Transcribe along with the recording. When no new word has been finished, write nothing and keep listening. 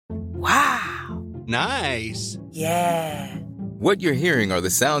Nice. Yeah. What you're hearing are the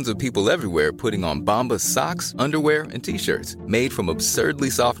sounds of people everywhere putting on Bombas socks, underwear, and T-shirts made from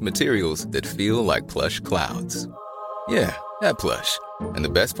absurdly soft materials that feel like plush clouds. Yeah, that plush. And the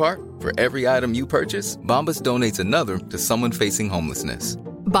best part? For every item you purchase, Bombas donates another to someone facing homelessness.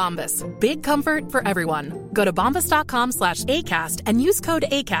 Bombas. Big comfort for everyone. Go to bombas.com/ACAST and use code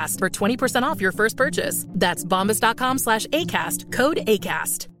ACAST for 20% off your first purchase. That's bombas.com/ACAST. Code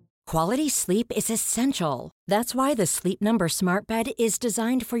ACAST. Quality sleep is essential. That's why the Sleep Number Smart Bed is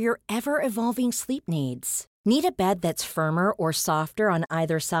designed for your ever-evolving sleep needs. Need a bed that's firmer or softer on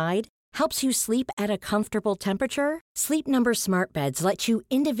either side? Helps you sleep at a comfortable temperature? Sleep Number Smart Beds let you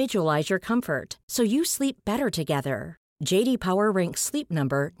individualize your comfort, so you sleep better together. J.D. Power ranks Sleep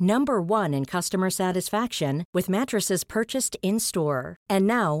Number #1 in customer satisfaction with mattresses purchased in-store. And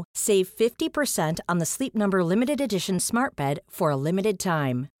now, save 50% on the Sleep Number Limited Edition Smart Bed for a limited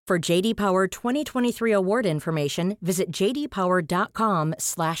time. For J.D. Power 2023 award information, visit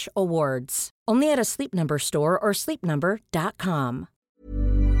jdpower.com/awards. Only at a Sleep Number store or sleepnumber.com.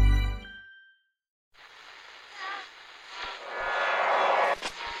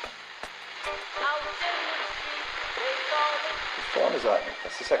 What is that?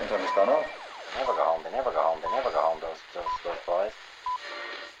 That's the second time it's gone off. They never go home, those boys.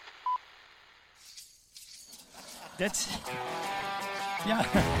 That's... Yeah,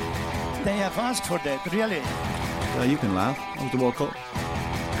 they have asked for that, really. Well, you can laugh. That was the World Cup.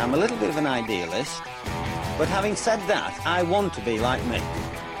 I'm a little bit of an idealist, but having said that, I want to be like me.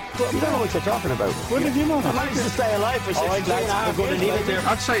 You don't know what you're talking about. When did you know that? I managed to stay alive for 6 years. I'm going to leave it there.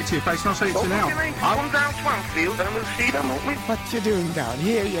 I'd say it to your face, not say it to you now. Come down Swansfield and we'll see them, won't we? What you doing down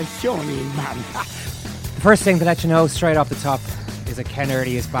here, you shawny man? The first thing to let you know straight off the top is that Ken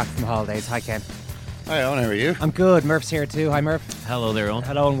Early is back from holidays. Hi, Ken. Hi, Owen, how are you? I'm good. Murph's here too. Hi, Murph. Hello there, Owen.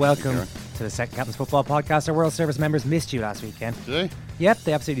 Hello and welcome to the Second Captain's Football Podcast. Our World Service members missed you last weekend. Did they? Yep,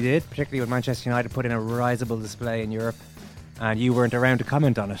 they absolutely did, particularly when Manchester United put in a risible display in Europe. And you weren't around to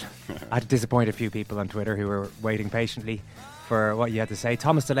comment on it. I had to disappoint a few people on Twitter who were waiting patiently for what you had to say.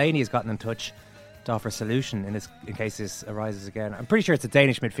 Thomas Delaney has gotten in touch to offer a solution in case this arises again. I'm pretty sure it's a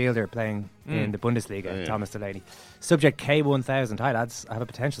Danish midfielder playing in the Bundesliga, Thomas Delaney. Subject K1000. Hi lads, I have a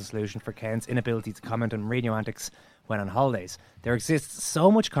potential solution for Ken's inability to comment on Mourinho antics when on holidays. There exists so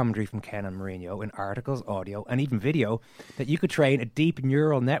much commentary from Ken and Mourinho in articles, audio and even video that you could train a deep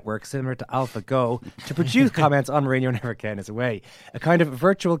neural network similar to AlphaGo to produce comments on Mourinho whenever Ken is away. A kind of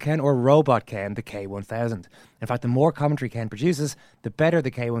virtual Ken or robot Ken, the K1000. In fact, the more commentary Ken produces, the better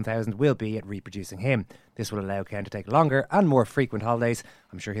the K1000 will be at reproducing him. This will allow Ken to take longer and more frequent holidays.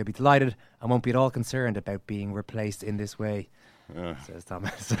 I'm sure he'll be delighted and won't be at all concerned about being replaced in this way, says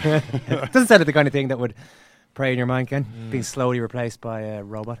Thomas. Doesn't sound like the kind of thing that would prey in your mind, Ken, being slowly replaced by a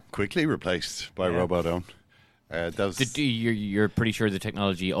robot. Quickly replaced by a robot, Owen. You're pretty sure the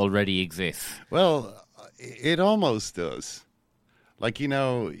technology already exists? Well, it almost does. Like, you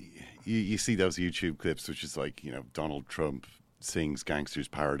see those YouTube clips, which is like, Donald Trump sings Gangster's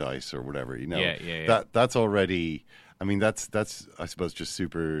Paradise or whatever, Yeah. That's already... I mean, that's I suppose just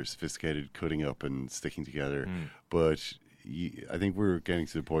super sophisticated cutting up and sticking together. But I think we're getting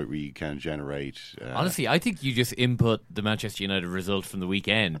to the point where you can generate... Honestly, I think you just input the Manchester United result from the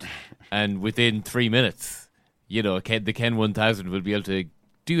weekend, and within 3 minutes, the Ken 1000 will be able to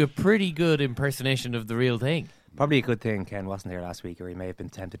do a pretty good impersonation of the real thing. Probably a good thing Ken wasn't here last week, or he may have been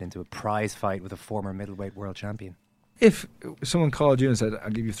tempted into a prize fight with a former middleweight world champion. If someone called you and said, I'll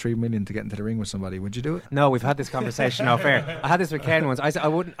give you $3 million to get into the ring with somebody, would you do it? No, we've had this conversation off air. I had this with Ken once. I said I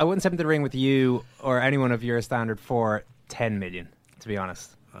wouldn't step into the ring with you or anyone of your standard for 10 million, to be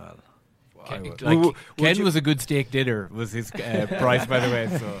honest. Ken was a good steak dinner, was his price, by the way.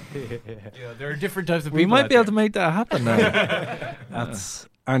 So there are different types of people. We might be able to make that happen now. That's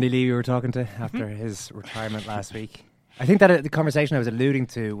Andy Lee we were talking to after his retirement last week. I think that the conversation I was alluding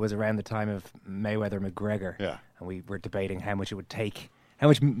to was around the time of Mayweather-McGregor. Yeah. And we were debating how much it would take. How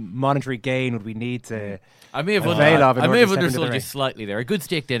much monetary gain would we need to I may have understood you slightly there. A good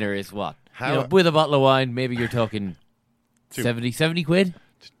steak dinner is what? With a bottle of wine, maybe you're talking 70 quid?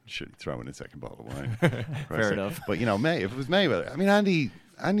 Should throw in a second bottle of wine. Fair enough. But, if it was Mayweather, I mean,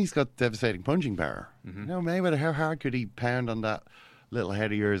 Andy's got devastating punching power. Mayweather, how hard could he pound on that little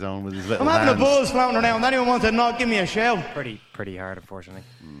head of yours on with his little hands? I'm having a buzz floating around. Anyone want to not give me a shout? Pretty hard, unfortunately.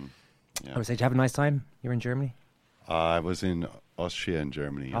 Yeah. I would say, did you have a nice time? You were in Germany? I was in Austria and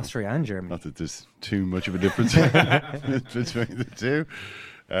Germany. Austria and Germany. Not that there's too much of a difference between the two.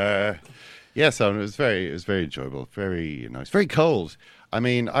 Yeah, so it was very enjoyable, very nice, very cold. I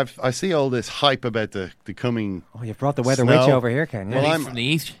mean, I see all this hype about the coming. Oh, you've brought the weather snow. with you over here, Ken. Yeah. Well, from the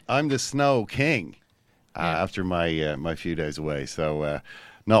east. I'm the snow king after my my few days away, so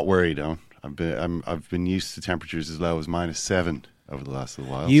not worried. I've been used to temperatures as low as -7 over the last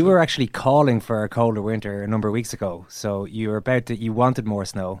little while. You were actually calling for a colder winter a number of weeks ago, so you wanted more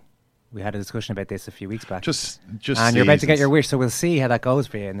snow. We had a discussion about this a few weeks back. Just and you're about to get your wish, so we'll see how that goes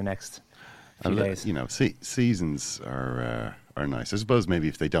for you in the next few days. You know, seasons are nice. I suppose maybe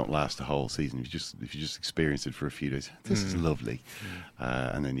if they don't last a whole season, if you just experience it for a few days, this is lovely,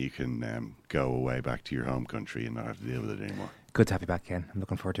 and then you can go away back to your home country and not have to deal with it anymore. Good to have you back, Ken. I'm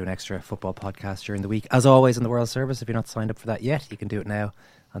looking forward to an extra football podcast during the week. As always, in the World Service, if you're not signed up for that yet, you can do it now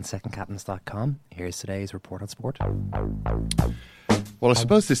on secondcaptains.com. Here's today's Report on Sport. Well, I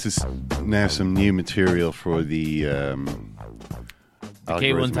suppose this is now some new material for the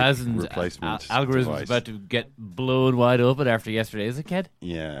K1000 replacement algorithm device. is about to get blown wide open after yesterday, is it, Ked?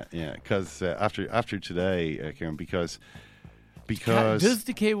 Yeah, because after today, Kieran, because does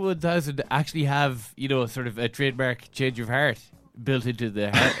the K1000 actually have, sort of a trademark change of heart built into the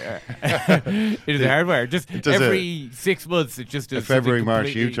the hardware? Just every 6 months, it just does a February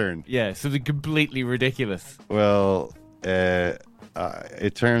March U-turn. Yeah, something completely ridiculous. Well,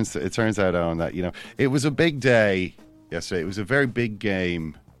 it turns out on that it was a big day yesterday. It was a very big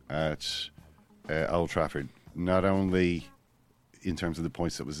game at Old Trafford. Not only in terms of the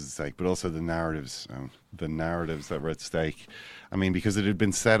points that was at stake, but also the narratives that were at stake. I mean, because it had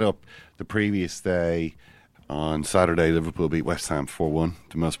been set up the previous day on Saturday, Liverpool beat West Ham 4-1,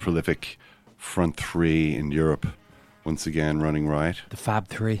 the most prolific front three in Europe, once again running riot. The Fab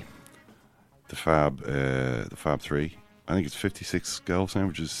Three. The Fab Three. I think it's 56 goals now,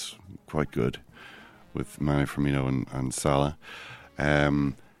 which is quite good, with Mane, Firmino and Salah.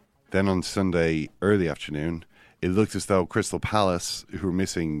 Then on Sunday early afternoon, it looked as though Crystal Palace, who were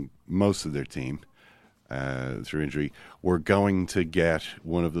missing most of their team through injury, were going to get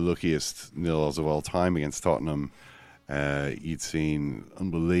one of the luckiest nils of all time against Tottenham. You'd seen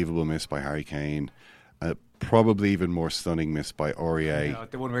unbelievable miss by Harry Kane, probably even more stunning miss by Aurier.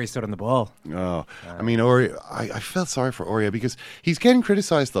 The one where he stood on the ball. Oh, I mean, Aurier, I felt sorry for Aurier because he's getting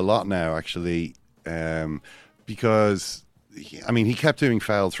criticised a lot now, actually, because, he kept doing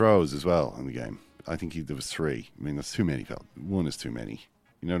foul throws as well in the game. I think there was 3. I mean, that's too many. One is too many.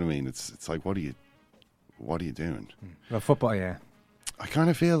 You know what I mean? It's like, what are you doing? Well, football, yeah. I kind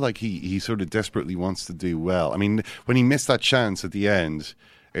of feel like he sort of desperately wants to do well. I mean, when he missed that chance at the end,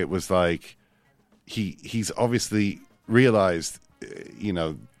 it was like he's obviously realised,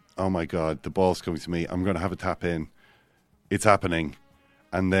 oh my God, the ball's coming to me. I'm going to have a tap in. It's happening.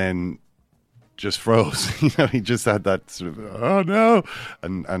 And then just froze. He just had that sort of, oh no,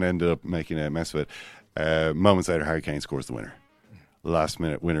 and ended up making a mess of it. Moments later, Harry Kane scores the winner. Last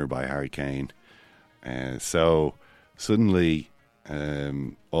minute winner by Harry Kane. So suddenly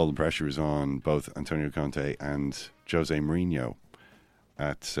all the pressure is on both Antonio Conte and Jose Mourinho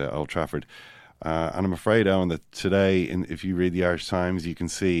at Old Trafford. And I'm afraid, Owen, that today, if you read the Irish Times, you can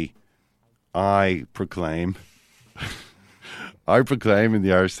see I proclaim in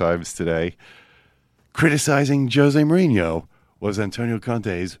the Irish Times today, criticising Jose Mourinho was Antonio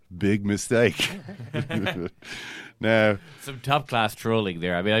Conte's big mistake. Now, some top-class trolling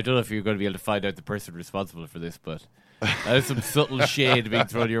there. I mean, I don't know if you're going to be able to find out the person responsible for this, but there's some subtle shade being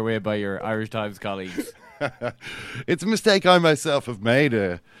thrown your way by your Irish Times colleagues. It's a mistake I myself have made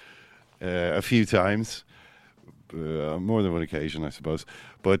a few times, more than one occasion, I suppose.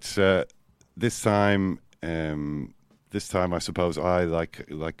 But this time, I suppose I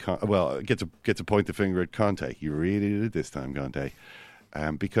get to point the finger at Conte. You really did it this time, Conte,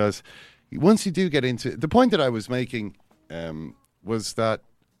 because once you do get into the point that I was making, was that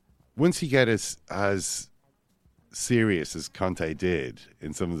once you get as serious as Conte did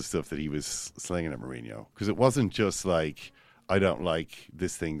in some of the stuff that he was slinging at Mourinho, because it wasn't just like, I don't like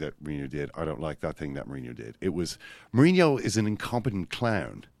this thing that Mourinho did, I don't like that thing that Mourinho did. It was, Mourinho is an incompetent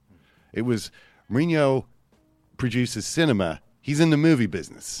clown. It was, Mourinho produces cinema. He's in the movie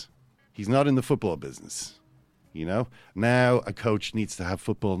business. He's not in the football business. Now a coach needs to have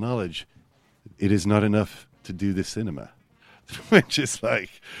football knowledge. It is not enough to do the cinema. Which is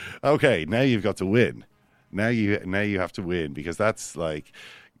like, okay, now you've got to win. Now you have to win, because that's like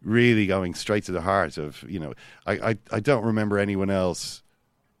really going straight to the heart of, I don't remember anyone else,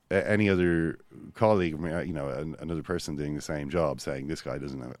 any other colleague, another person doing the same job saying this guy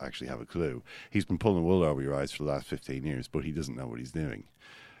doesn't actually have a clue. He's been pulling wool over your eyes for the last 15 years, but he doesn't know what he's doing,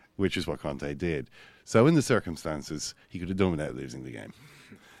 which is what Conte did. So in the circumstances, he could have done without losing the game.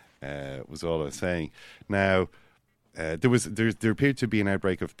 was all I was saying. Now, there appeared to be an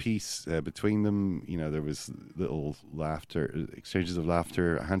outbreak of peace between them. You know, there was little laughter, exchanges of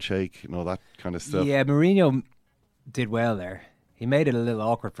laughter, a handshake, and all that kind of stuff. Yeah, Mourinho did well there. He made it a little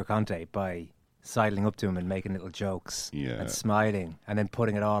awkward for Conte by sidling up to him and making little jokes and smiling, and then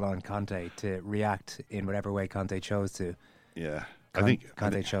putting it all on Conte to react in whatever way Conte chose to. Yeah, I think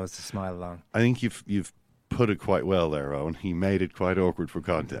Conte chose to smile along. I think you've put it quite well there, Owen. He made it quite awkward for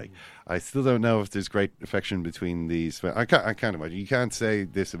Conte. I still don't know if there's great affection between these. I can't imagine. You can't say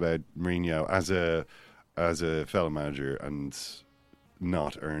this about Mourinho as a fellow manager and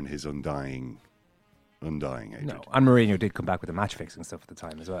not earn his undying hatred. No, and Mourinho did come back with the match fixing stuff at the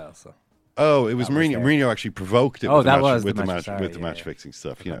time as well. So. Oh, it was Mourinho. Mourinho actually provoked it. Oh, with that the was with the match match fixing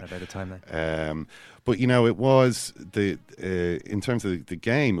stuff. You know, about the time then. But you know, it was in terms of the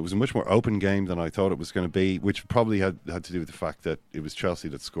game, it was a much more open game than I thought it was going to be, which probably had to do with the fact that it was Chelsea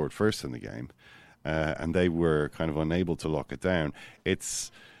that scored first in the game, and they were kind of unable to lock it down. It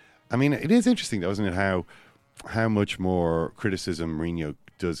is interesting, though, isn't it? How much more criticism Mourinho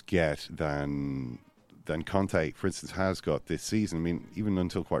does get than Conte, for instance, has got this season. I mean, even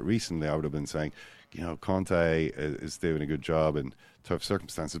until quite recently, I would have been saying, you know, Conte is doing a good job in tough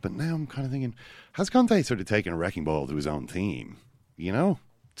circumstances. But now I'm kind of thinking, has Conte sort of taken a wrecking ball to his own team? You know,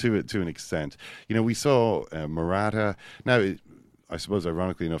 to an extent. You know, we saw Morata. Now, I suppose,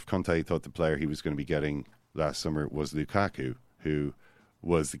 ironically enough, Conte thought the player he was going to be getting last summer was Lukaku, who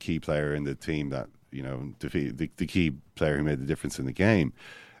was the key player in the team that, you know, the key player who made the difference in the game.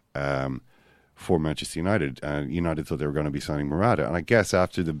 For Manchester United, and United thought they were going to be signing Morata. And I guess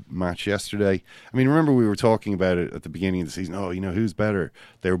after the match yesterday, I mean, remember we were talking about it at the beginning of the season. Oh, you know, who's better?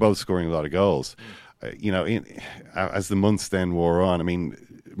 They were both scoring a lot of goals. You know, as the months then wore on, I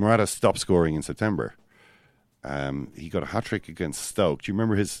mean, Morata stopped scoring in September. He got a hat-trick against Stoke. Do you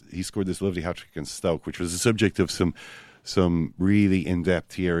remember he scored this lovely hat-trick against Stoke, which was the subject of some really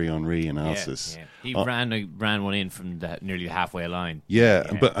in-depth Thierry Henry analysis. Yeah. He ran one in from nearly the halfway line.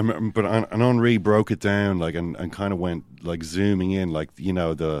 Yeah. But Henry broke it down like and kind of went like zooming in, like, you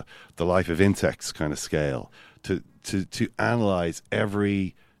know, the Life of Intex kind of scale to analyze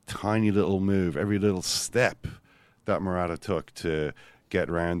every tiny little move, every little step that Morata took to get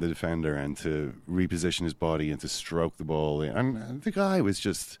around the defender and to reposition his body and to stroke the ball. And the guy was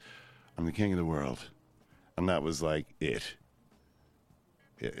just, I'm the king of the world. And that was like it.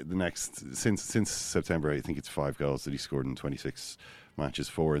 The next since September, I think it's 5 goals that he scored in 26 matches,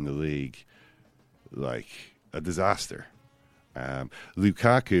 4 in the league. Like a disaster.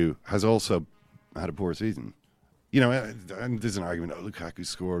 Lukaku has also had a poor season. You know, and there's an argument. Oh, Lukaku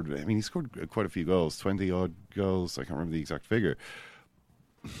scored. I mean, he scored quite a few goals, 20 odd goals. I can't remember the exact figure.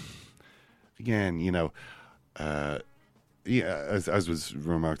 Again, you know. Yeah, as was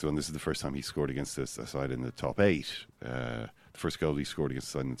remarked on, this is the first time he scored against a side in the top 8. The first goal he scored against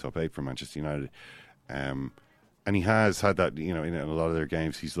a side in the top 8 for Manchester United. And he has had that, you know, in a lot of their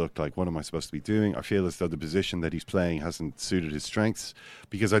games, he's looked like, what am I supposed to be doing? I feel as though the position that he's playing hasn't suited his strengths,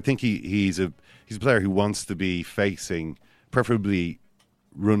 because I think he's a player who wants to be facing, preferably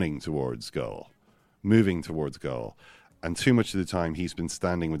running towards goal, moving towards goal. And too much of the time he's been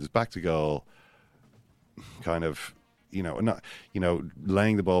standing with his back to goal, kind of,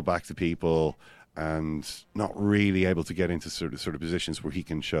 laying the ball back to people and not really able to get into sort of positions where he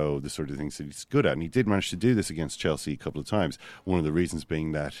can show the sort of things that he's good at. And he did manage to do this against Chelsea a couple of times. One of the reasons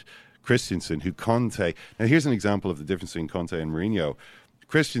being that Christensen, who Conte... Now, here's an example of the difference between Conte and Mourinho.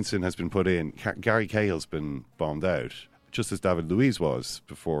 Christensen has been put in. Gary Cahill's been bombed out, just as David Luiz was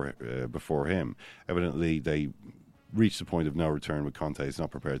before him. Evidently, they reached a point of no return with Conte. He's not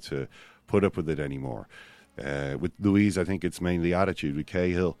prepared to put up with it anymore. With Luiz, I think it's mainly attitude. With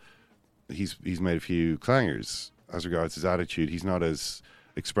Cahill, he's made a few clangers as regards his attitude. He's not as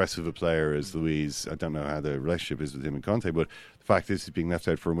expressive a player as Luiz. I don't know how the relationship is with him and Conte, but the fact is he's being left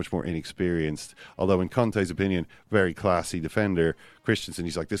out for a much more inexperienced, although in Conte's opinion, very classy defender. Christensen,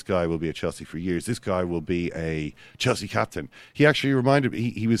 he's like, this guy will be at Chelsea for years. This guy will be a Chelsea captain. He actually reminded me,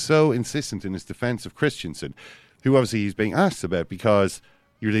 he was so insistent in his defence of Christensen, who obviously he's being asked about because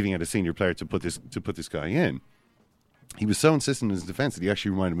you're leaving out a senior player to put this guy in. He was so insistent in his defence that he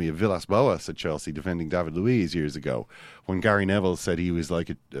actually reminded me of Villas-Boas at Chelsea defending David Luiz years ago, when Gary Neville said he was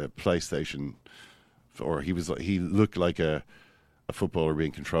like a PlayStation, or he looked like a footballer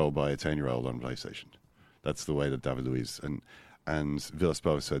being controlled by a 10-year-old on PlayStation. That's the way that David Luiz and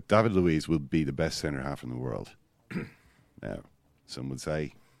Villas-Boas said David Luiz will be the best centre half in the world. Now, some would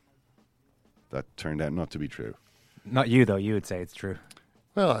say that turned out not to be true. Not you, though. You would say it's true.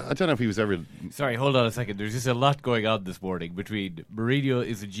 Well, I don't know if he was ever... Sorry, hold on a second. There's just a lot going on this morning between Mourinho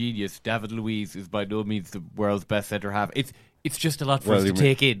is a genius, David Luiz is by no means the world's best centre-half. It's just a lot for us to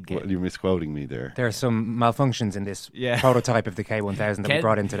take in. Well, you're misquoting me there. There are some malfunctions in this prototype of the K1000 that we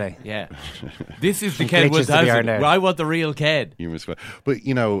brought in today. Yeah. This is the K1000. I want the real Ken. You're misquoting. But,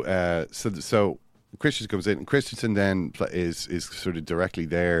 you know, so Christensen comes in, and Christensen then is sort of directly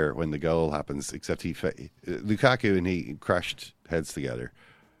there when the goal happens, except Lukaku and he crashed heads together.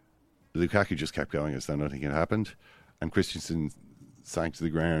 Lukaku just kept going as though nothing had happened, and Christensen sank to the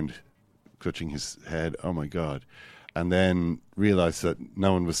ground, clutching his head. Oh my God. And then realised that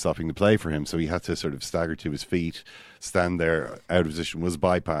no one was stopping the play for him, so he had to sort of stagger to his feet, stand there out of position, was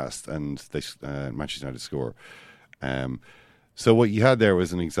bypassed, and they Manchester United score. So what you had there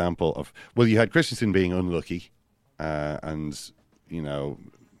was an example of, well, you had Christensen being unlucky, and, you know,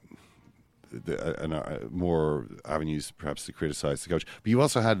 more avenues perhaps to criticise the coach. But you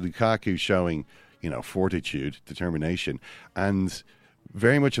also had Lukaku showing, you know, fortitude, determination, and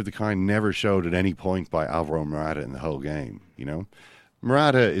very much of the kind never showed at any point by Alvaro Morata in the whole game. You know,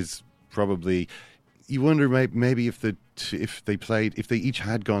 Morata is probably, you wonder maybe if they each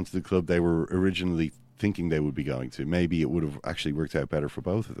had gone to the club they were originally thinking they would be going to, maybe it would have actually worked out better for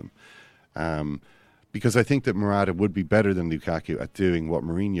both of them. Because I think that Morata would be better than Lukaku at doing what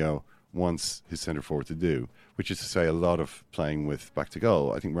Mourinho wants his centre forward to do, which is to say a lot of playing with back to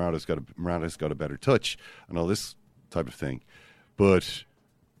goal. I think Morata's got a better touch and all this type of thing. But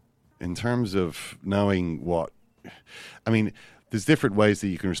in terms of knowing there's different ways that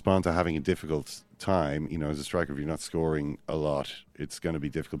you can respond to having a difficult time. You know, as a striker, if you're not scoring a lot, it's going to be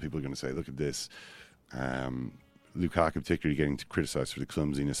difficult. People are going to say, look at this. Lukaku particularly getting criticised for the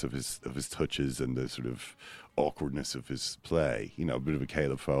clumsiness of his touches and the sort of awkwardness of his play. You know, a bit of a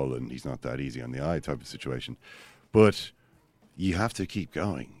Caleb Folan, he's not that easy on the eye type of situation. But you have to keep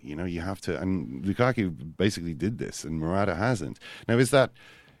going. You know, you have to, and Lukaku basically did this, and Morata hasn't. Now, to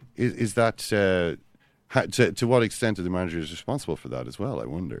what extent are the managers responsible for that as well? I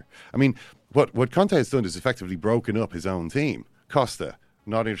wonder. I mean, what Conte has done is effectively broken up his own team. Costa,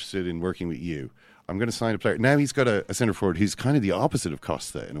 not interested in working with you. I'm going to sign a player. Now he's got a centre forward who's kind of the opposite of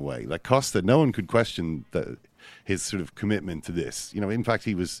Costa in a way. Like Costa, no one could question his sort of commitment to this. You know, in fact,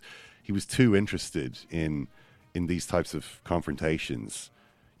 he was too interested in these types of confrontations.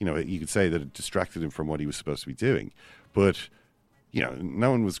 You know, you could say that it distracted him from what he was supposed to be doing. But, you know,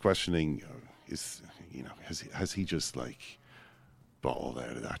 no one was questioning, has he just like balled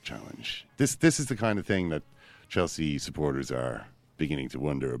out of that challenge? This is the kind of thing that Chelsea supporters are beginning to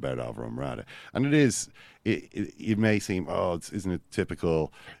wonder about Alvaro Morata. And it may seem, isn't it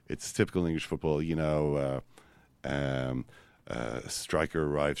typical? It's typical English football, you know, a striker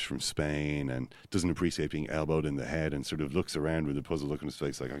arrives from Spain and doesn't appreciate being elbowed in the head and sort of looks around with a puzzled look on his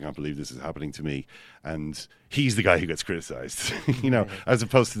face like, I can't believe this is happening to me. And he's the guy who gets criticised, you know, as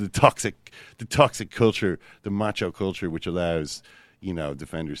opposed to the toxic culture, the macho culture, which allows, you know,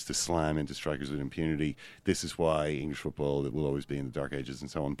 defenders to slam into strikers with impunity. This is why English football, it will always be in the dark ages and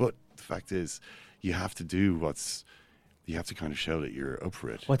so on. But the fact is, you have to you have to kind of show that you're up for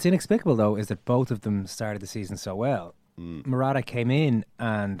it. What's inexplicable, though, is that both of them started the season so well. Morata came in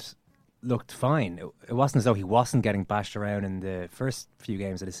and looked fine. It wasn't as though he wasn't getting bashed around in the first few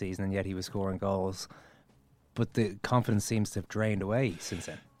games of the season, and yet he was scoring goals. But the confidence seems to have drained away since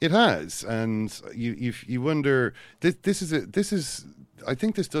then. It has, and you wonder. This is. I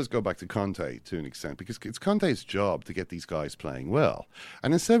think this does go back to Conte to an extent, because it's Conte's job to get these guys playing well.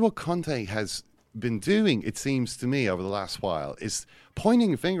 And instead, what Conte has been doing, it seems to me, over the last while, is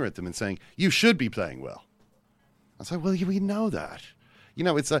pointing a finger at them and saying, "You should be playing well." I was like, well, we know that. You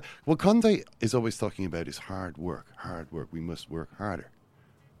know, it's what Conte is always talking about is hard work. Hard work. We must work harder.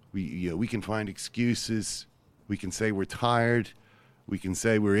 We can find excuses. We can say we're tired. We can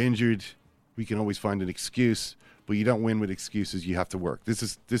say we're injured. We can always find an excuse. But you don't win with excuses. You have to work. This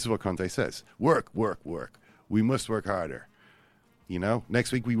is what Conte says. Work, work, work. We must work harder. You know,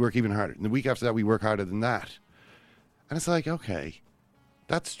 next week we work even harder. And the week after that we work harder than that. And it's like, okay,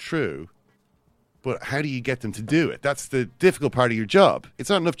 that's true. But how do you get them to do it? That's the difficult part of your job. It's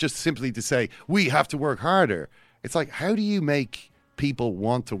not enough just simply to say, we have to work harder. It's like, how do you make people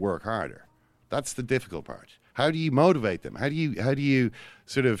want to work harder? That's the difficult part. How do you motivate them? How do you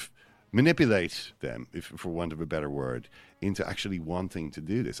sort of manipulate them, if for want of a better word, into actually wanting to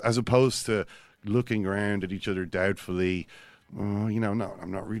do this, as opposed to looking around at each other doubtfully? No,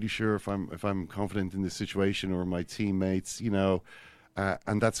 I'm not really sure if I'm confident in this situation, or my teammates, you know.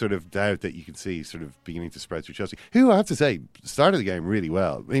 And that sort of doubt that you can see sort of beginning to spread through Chelsea, who I have to say started the game really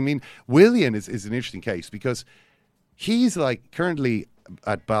well. I mean, Willian is an interesting case, because he's like currently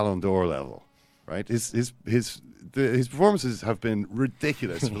at Ballon d'Or level, right? His performances have been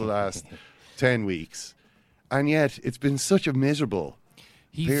ridiculous for the last 10 weeks, and yet it's been such a miserable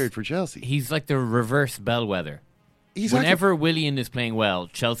period for Chelsea. He's like the reverse bellwether. Whenever Willian is playing well,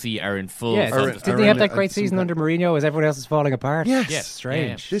 Chelsea are in full. Didn't he have that great season under Mourinho as everyone else is falling apart? Yes.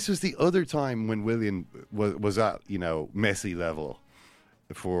 Strange. This was the other time when Willian was at, Messi level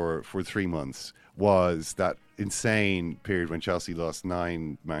for 3 months, was that insane period when Chelsea lost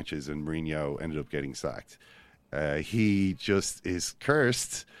 9 matches and Mourinho ended up getting sacked. He just is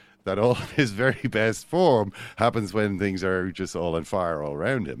cursed that all of his very best form happens when things are just all on fire all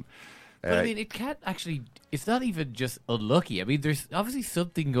around him. But I mean, it can't actually. It's not even just unlucky. I mean, there's obviously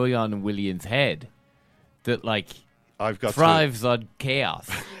something going on in Willian's head that, thrives on chaos.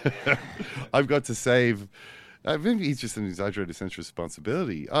 I've got to save. Maybe he's just an exaggerated sense of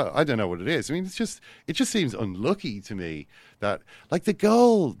responsibility. I don't know what it is. I mean, it just seems unlucky to me that, the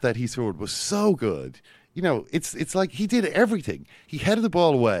goal that he scored was so good. It's like he did everything. He headed the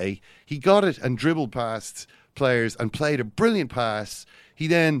ball away. He got it and dribbled past players and played a brilliant pass. He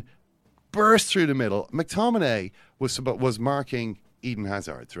then burst through the middle. McTominay was marking Eden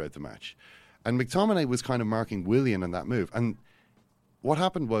Hazard throughout the match, and McTominay was kind of marking Willian on that move. And what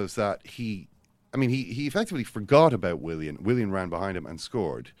happened was that he effectively forgot about Willian. Willian ran behind him and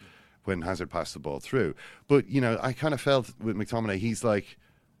scored when Hazard passed the ball through. But I kind of felt with McTominay, he's like,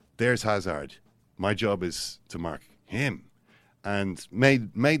 "There's Hazard. My job is to mark him," and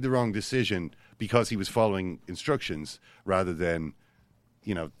made the wrong decision because he was following instructions rather than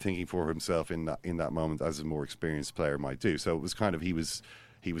thinking for himself in that moment, as a more experienced player might do. So it was kind of he was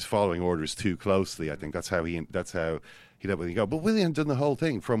following orders too closely. I think that's how he let Willian go. But Willian done the whole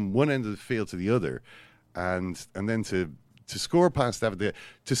thing from one end of the field to the other, and then to score past David De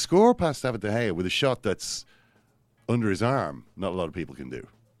Gea with a shot that's under his arm. Not a lot of people can do.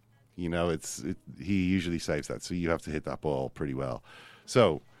 He usually saves that, so you have to hit that ball pretty well.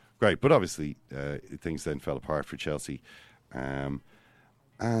 So great, but obviously things then fell apart for Chelsea. And,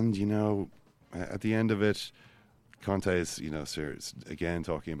 at the end of it, Conte is, again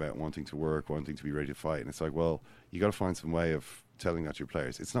talking about wanting to work, wanting to be ready to fight. And it's like, well, you got to find some way of telling that to your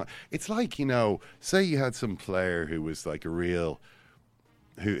players. It's like, say you had some player who was like a real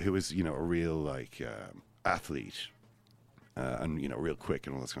athlete, and, real quick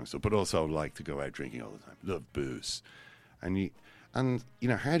and all that kind of stuff, but also like to go out drinking all the time, love booze. And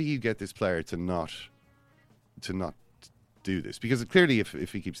how do you get this player to not do this? Because clearly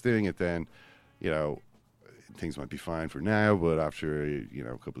if he keeps doing it, then things might be fine for now, but after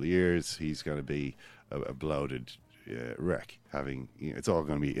a couple of years he's going to be a bloated wreck, having it's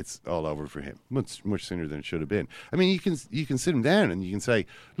all over for him much sooner than it should have been. I mean, you can sit him down and you can say,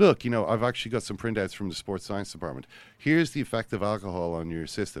 look, I've actually got some printouts from the sports science department. Here's the effect of alcohol on your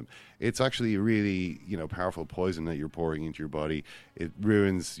system. It's actually a really powerful poison that you're pouring into your body. It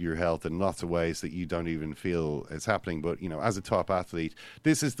ruins your health in lots of ways that you don't even feel is happening. But as a top athlete,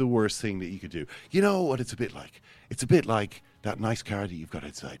 this is the worst thing that you could do. You know what it's a bit like? It's a bit like that nice car that you've got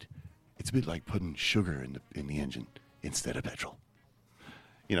outside. It's a bit like putting sugar in the engine instead of petrol.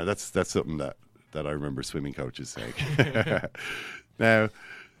 That's something that I remember swimming coaches saying. Now,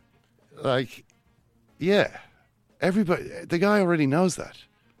 everybody, the guy already knows that.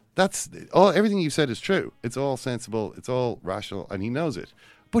 That's all. Everything you said is true. It's all sensible. It's all rational, and he knows it.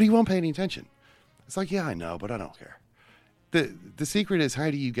 But he won't pay any attention. It's like, yeah, I know, but I don't care. The secret is,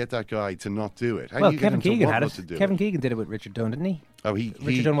 how do you get that guy to not do it? How do you Kevin get him Keegan to had want it. to do Kevin it? Keegan did it with Richard Dunn, didn't he? Oh,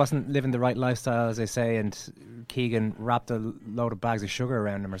 Richard Dunn wasn't living the right lifestyle, as they say, and Keegan wrapped a load of bags of sugar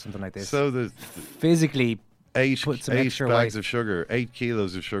around him or something like this. So the physically put some extra bags weight. of sugar, 8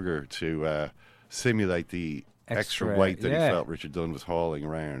 kilos of sugar to simulate the extra weight that he felt Richard Dunn was hauling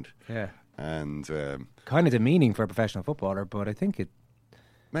around. Yeah, and kind of demeaning for a professional footballer, but I think it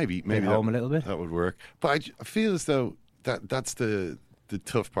maybe home a little bit. That would work. But I feel as though that's the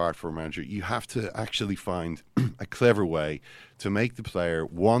tough part for a manager. You have to actually find a clever way to make the player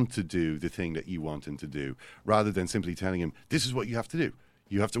want to do the thing that you want him to do, rather than simply telling him, this is what you have to do.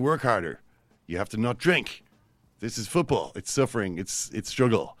 You have to work harder. You have to not drink. This is football. It's suffering. It's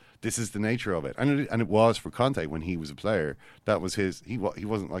struggle. This is the nature of it. And it was for Conte when he was a player. That was his. He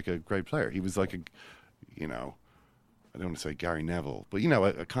wasn't like a great player. He was like I don't want to say Gary Neville, but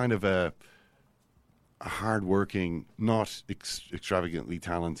a kind of a hard-working, not extravagantly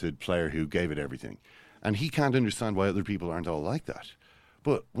talented player who gave it everything. And he can't understand why other people aren't all like that.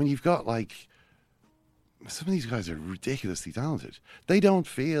 But when you've got, some of these guys are ridiculously talented. They don't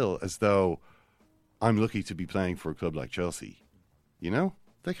feel as though I'm lucky to be playing for a club like Chelsea.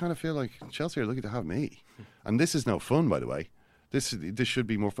 They kind of feel like Chelsea are lucky to have me. And this is no fun, by the way. This should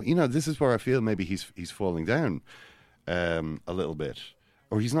be more fun. This is where I feel maybe he's falling down a little bit,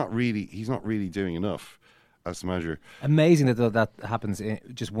 or he's not really doing enough as the manager. Amazing that happens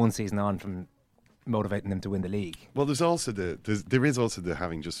just one season on from motivating them to win the league. Well, there is also the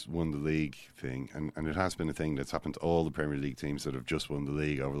having just won the league thing, and it has been a thing that's happened to all the Premier League teams that have just won the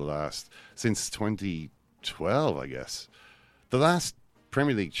league over the last since 2012, I guess. The last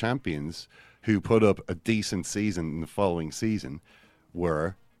Premier League champions who put up a decent season in the following season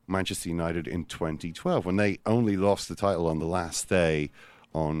were Manchester United in 2012, when they only lost the title on the last day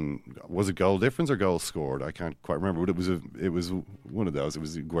was it goal difference or goals scored? I can't quite remember, but it was one of those. It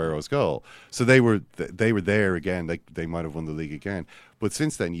was Aguero's goal. So they were there again. They might have won the league again. But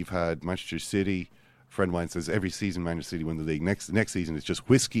since then, you've had Manchester City. A friend of mine says every season Manchester City win the league. Next season it's just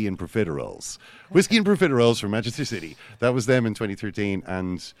whiskey and profiteroles. Whiskey and profiteroles for Manchester City. That was them in 2013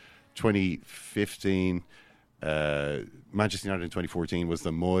 and 2015. Manchester United in 2014 was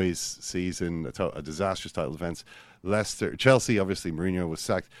the Moyes season, a disastrous title defence. Leicester, Chelsea, obviously Mourinho was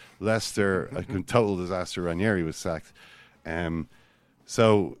sacked. Leicester, a total disaster. Ranieri was sacked.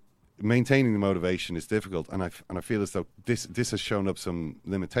 So maintaining the motivation is difficult, and I feel as though this has shown up some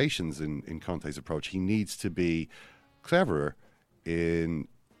limitations in Conte's approach. He needs to be cleverer in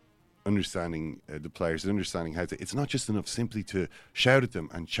understanding the players, and understanding how to. It's not just enough simply to shout at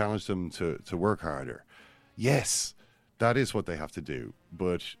them and challenge them to work harder. Yes, that is what they have to do,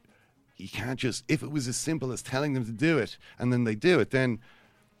 but you can't just. If it was as simple as telling them to do it and then they do it, then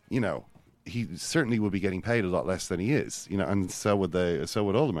he certainly would be getting paid a lot less than he is, and so would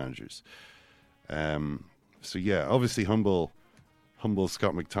all the managers. So yeah, obviously humble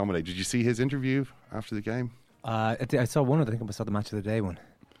Scott McTominay. Did you see his interview after the game? I saw one. I think I saw the match of the day one.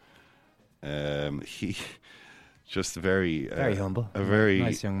 He just very humble, a very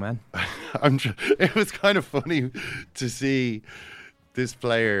nice young man. It was kind of funny to see this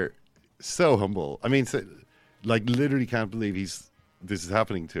player so humble. I mean, literally can't believe this is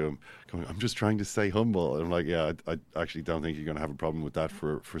happening to him. Going, I'm just trying to stay humble. And I'm like, yeah, I actually don't think you're going to have a problem with that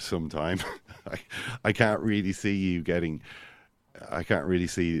for some time. I can't really see Scott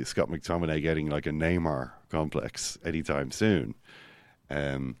McTominay getting like a Neymar complex anytime soon.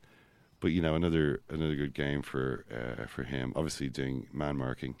 But another good game for him. Obviously doing man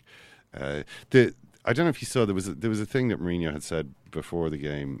marking. I don't know if you saw there was a thing that Mourinho had said before the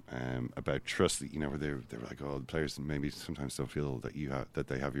game about trust. Where they were like, oh, the players maybe sometimes don't feel that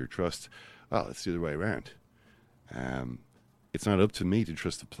they have your trust. Well, it's the other way around. It's not up to me to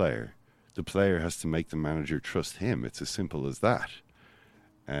trust the player. The player has to make the manager trust him. It's as simple as that.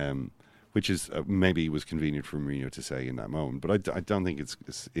 Which is maybe was convenient for Mourinho to say in that moment, but I don't think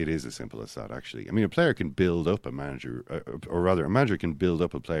it is as simple as that. Actually, I mean, a player can build up a manager, or rather, a manager can build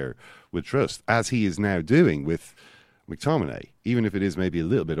up a player with trust, as he is now doing with McTominay. Even if it is maybe a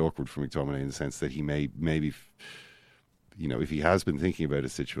little bit awkward for McTominay in the sense that he maybe, if he has been thinking about a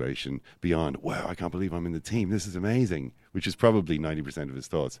situation beyond, wow, I can't believe I'm in the team, this is amazing, which is probably 90% of his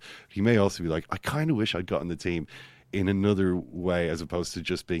thoughts. He may also be like, I kind of wish I'd gotten the team in another way, as opposed to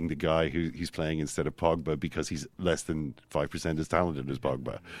just being the guy who's playing instead of Pogba because he's less than 5% as talented as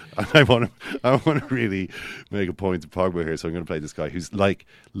Pogba. And I want to really make a point to Pogba here, so I'm going to play this guy who's like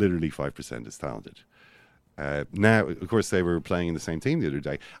literally 5% as talented. Now, of course, they were playing in the same team the other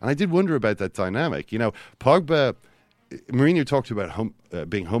day, and I did wonder about that dynamic. Pogba, Mourinho talked about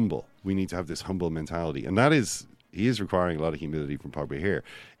being humble. We need to have this humble mentality, and he is requiring a lot of humility from Pogba here.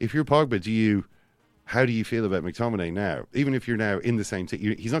 If you're Pogba, how do you feel about McTominay now? Even if you're now in the same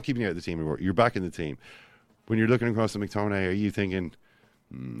team, he's not keeping you out of the team anymore. You're back in the team. When you're looking across at McTominay, are you thinking,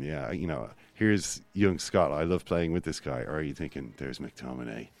 here's young Scott, I love playing with this guy? Or are you thinking, there's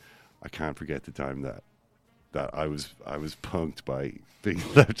McTominay, I can't forget the time that I was punked by being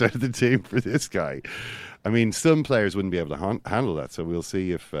left out of the team for this guy? I mean, some players wouldn't be able to handle that, so we'll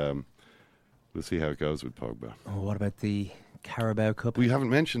see how it goes with Pogba. Oh, what about the Carabao Cup? We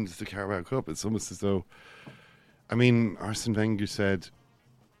haven't mentioned the Carabao Cup. It's almost as though, Arsene Wenger said,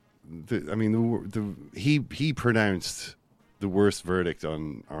 he pronounced the worst verdict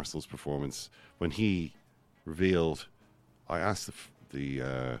on Arsenal's performance when he revealed. I asked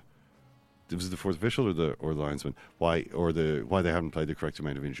was it the fourth official or the linesman why they haven't played the correct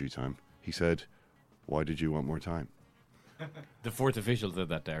amount of injury time. He said, "Why did you want more time?" The fourth official did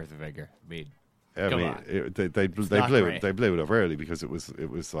that to Arsene Wenger. They blew it up early because it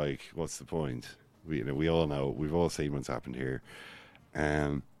was like, what's the point? We all know, we've all seen what's happened here,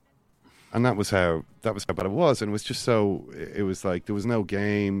 and that was how bad it was, and it was just so. It was like there was no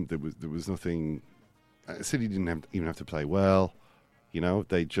game. There was nothing. City didn't even have to play well. It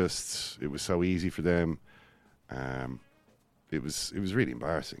was so easy for them. it was really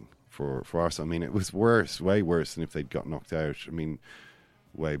embarrassing for Arsenal. I mean, it was worse, way worse than if they'd got knocked out. I mean,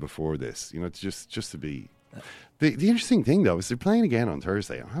 way before this. You know, it's just to be. The interesting thing though is they're playing again on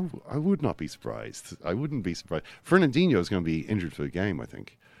Thursday. I would not be surprised. I wouldn't be surprised. Fernandinho is going to be injured for the game, I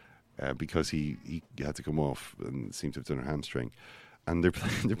think, because he had to come off and seemed to have done a hamstring, and they're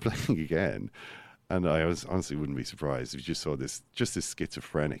playing again. And I honestly wouldn't be surprised if you just saw this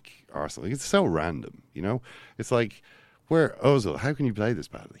schizophrenic Arsenal. It's so random, you know. It's like, where Ozil? How can you play this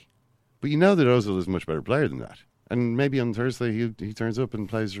badly? But you know that Ozil is a much better player than that. And maybe on Thursday he turns up and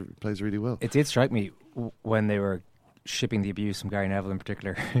plays really well. It did strike me when they were shipping the abuse from Gary Neville in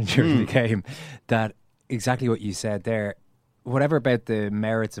particular during the game, that exactly what you said there. Whatever about the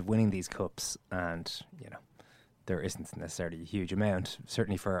merits of winning these cups, and you know, there isn't necessarily a huge amount.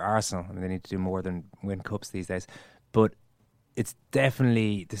 Certainly for Arsenal, I mean, they need to do more than win cups these days. But there's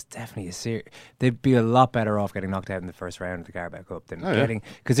definitely a serious. They'd be a lot better off getting knocked out in the first round of the Carabao Cup than getting,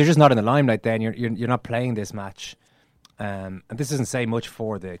 because they're just not in the limelight. Then you're not playing this match, and this doesn't say much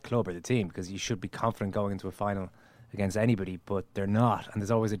for the club or the team, because you should be confident going into a final against anybody, but they're not, and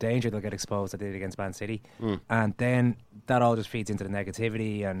there's always a danger they'll get exposed. They did against Man City, and then that all just feeds into the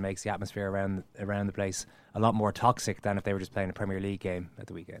negativity and makes the atmosphere around the place a lot more toxic than if they were just playing a Premier League game at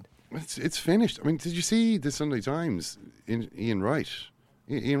the weekend. It's finished. I mean, did you see the Sunday Times? Ian Wright.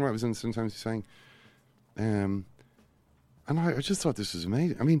 Ian Wright was in the Sunday Times saying, and I just thought this was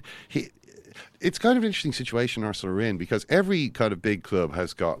amazing. I mean, it's kind of an interesting situation Arsenal are in, because every kind of big club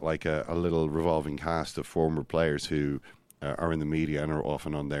has got like a little revolving cast of former players who are in the media and are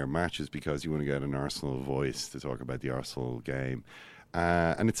often on their matches because you want to get an Arsenal voice to talk about the Arsenal game.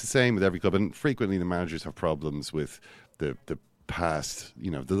 And it's the same with every club. And frequently the managers have problems with the past,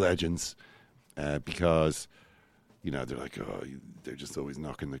 you know, the legends, because, you know, they're like, oh, they're just always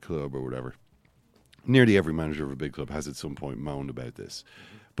knocking the club or whatever. Nearly every manager of a big club has at some point moaned about this.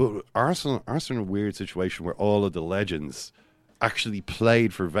 But Arsenal are in a weird situation where all of the legends actually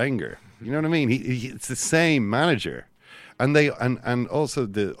played for Wenger. You know what I mean? It's the same manager. And and also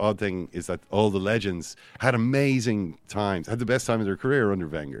the odd thing is that all the legends had amazing times, had the best time of their career under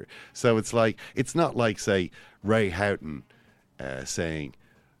Wenger. So it's like, it's not like, say, Ray Houghton saying,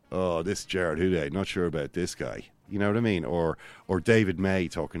 oh, this Gerard Houllier, not sure about this guy. You know what I mean? Or David May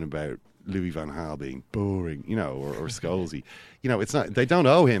talking about Louis van Gaal being boring, you know, or Scholesy. You know, it's not, they don't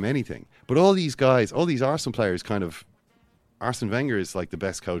owe him anything. But all these guys, all these Arsenal players kind of, Arsene Wenger is like the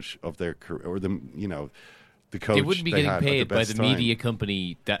best coach of their career, or the, you know, the coach. They wouldn't be getting paid by the time. media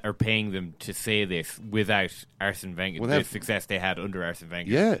company that are paying them to say this without Arsene Wenger, the success they had under Arsene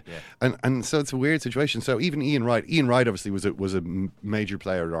Wenger. Yeah. And so it's a weird situation. So even Ian Wright obviously was a major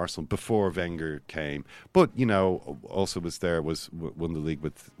player at Arsenal before Wenger came, but you know, also won the league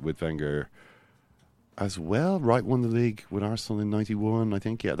with Wenger as well. Wright won the league with Arsenal in 91, I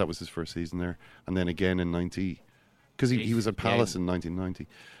think. Yeah, that was his first season there, and then again in 90, because he was at Palace in 1990.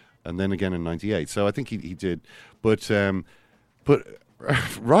 And then again in 98. So I think he did. But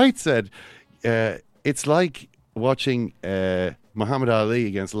Wright said it's like watching Muhammad Ali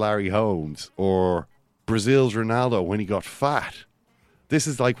against Larry Holmes, or Brazil's Ronaldo when he got fat. This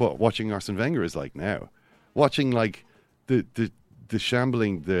is like what watching Arsene Wenger is like now. Watching like the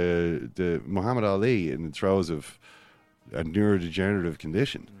shambling, the Muhammad Ali in the throes of a neurodegenerative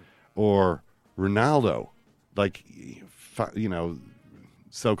condition. Or Ronaldo, like, you know,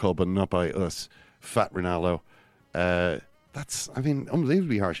 so-called, but not by us, fat Ronaldo. That's, I mean,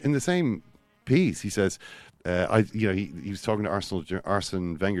 unbelievably harsh. In the same piece, he says, he was talking to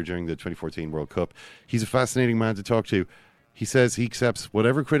Arsene Wenger during the 2014 World Cup. He's a fascinating man to talk to. He says he accepts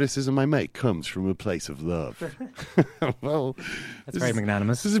whatever criticism I make comes from a place of love. Well, that's very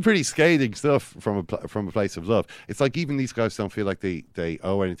magnanimous. This is pretty scathing stuff from a place of love. It's like even these guys don't feel like they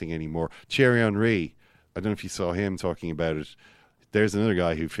owe anything anymore. Thierry Henry, I don't know if you saw him talking about it. There's another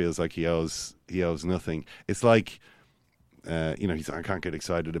guy who feels like he owes nothing. It's like, I can't get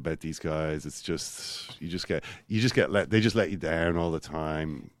excited about these guys. It's just they just let you down all the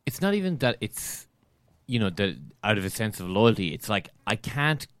time. It's not even that it's, that out of a sense of loyalty. It's like, I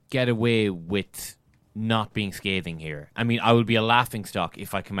can't get away with not being scathing here. I mean, I would be a laughing stock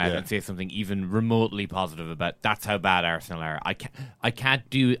if I come out and say something even remotely positive about that's how bad Arsenal are. I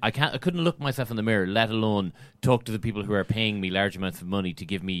couldn't look myself in the mirror, let alone talk to the people who are paying me large amounts of money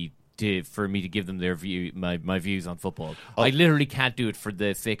for me to give them their view, my views on football. I literally can't do it for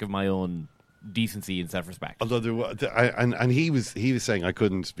the sake of my own decency and self-respect. Although and he was saying I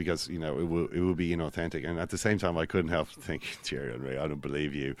couldn't because it would be inauthentic, and at the same time I couldn't help thinking, Thierry Henry, I don't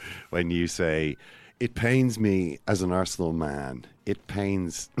believe you when you say it pains me as an Arsenal man. It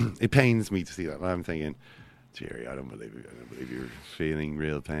pains me to see that. And I'm thinking, Thierry, I don't believe you. I don't believe you're feeling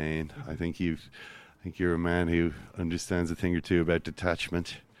real pain. I think you're a man who understands a thing or two about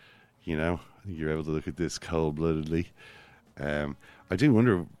detachment. You know, I think you're able to look at this cold-bloodedly. I do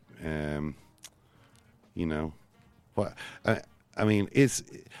wonder, you know, what I mean.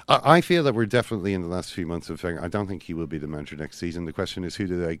 I feel that we're definitely in the last few months of figuring. I don't think he will be the manager next season. The question is, who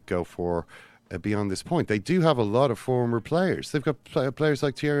do they go for? Beyond this point, they do have a lot of former players. They've got players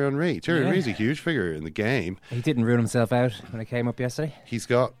like Thierry Henry. Thierry Henry's a huge figure in the game. He didn't rule himself out when it came up yesterday. He's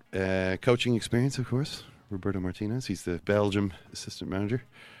got coaching experience, of course. Roberto Martinez. He's the Belgium assistant manager.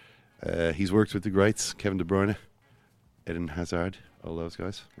 He's worked with the greats, Kevin De Bruyne, Eden Hazard, all those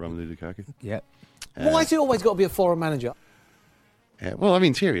guys, Romelu Lukaku. Yeah. Why has it always got to be a foreign manager? Well, I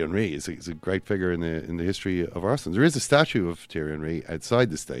mean, Thierry Henry is a great figure in the history of Arsenal. There is a statue of Thierry Henry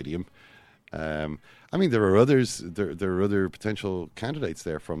outside the stadium. I mean, there are others. There are other potential candidates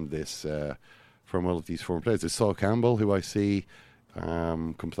there from this, from all of these former players. There's Sol Campbell, who I see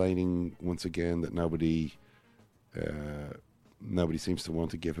complaining once again that nobody seems to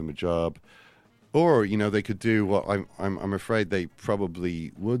want to give him a job. Or, you know, they could do what I'm afraid they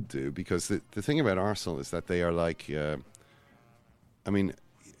probably would do, because the thing about Arsenal is that they are like, I mean,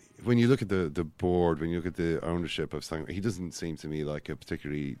 when you look at the board, when you look at the ownership of something, he doesn't seem to me like a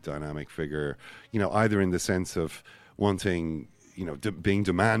particularly dynamic figure, you know, either in the sense of wanting, you know, being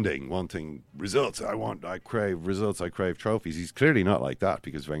demanding, wanting results. I crave results, I crave trophies. He's clearly not like that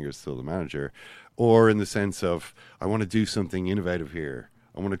because Wenger's still the manager. Or in the sense of, I want to do something innovative here.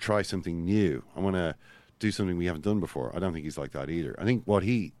 I want to try something new. I want to do something we haven't done before. I don't think he's like that either. I think what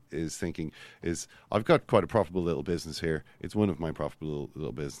he is thinking is, I've got quite a profitable little business here. It's one of my profitable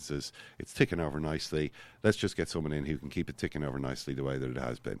little businesses. It's ticking over nicely. Let's just get someone in who can keep it ticking over nicely the way that it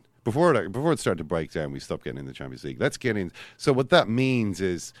has been. Before it started to break down, we stopped getting in the Champions League. Let's get in. So what that means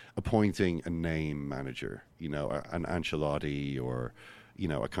is appointing a name manager, you know, an Ancelotti, or, you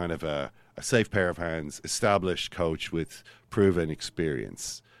know, a kind of a safe pair of hands, established coach with proven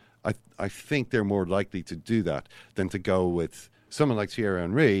experience. I think they're more likely to do that than to go with someone like Thierry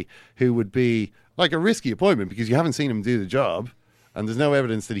Henry, who would be like a risky appointment because you haven't seen him do the job and there's no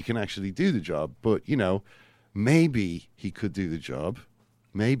evidence that he can actually do the job. But, you know, maybe he could do the job.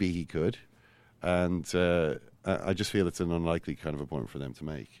 Maybe he could. And I just feel it's an unlikely kind of appointment for them to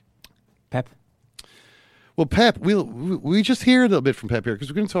make. Pep? Well, Pep, we just hear a little bit from Pep here, because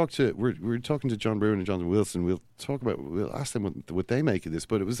we're going to talk to we're talking to John Brewin and Jonathan Wilson. We'll ask them what they make of this.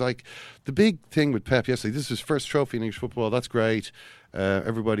 But it was like the big thing with Pep yesterday. This is his first trophy in English football. That's great.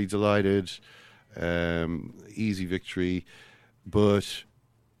 Everybody delighted. Easy victory, but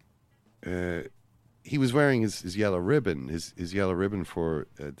he was wearing his yellow ribbon. His yellow ribbon for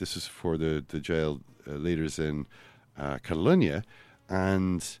this is for the jailed leaders in Catalonia,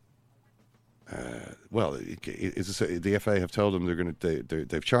 and. Well, the FA have told him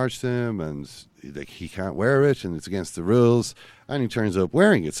they've charged him, and he can't wear it, and it's against the rules, and he turns up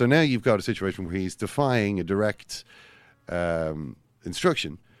wearing it. So now you've got a situation where he's defying a direct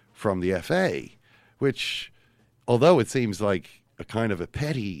instruction from the FA, which, although it seems like a kind of a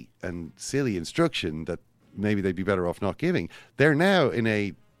petty and silly instruction that maybe they'd be better off not giving, they're now in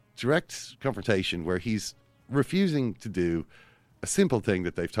a direct confrontation where he's refusing to do a simple thing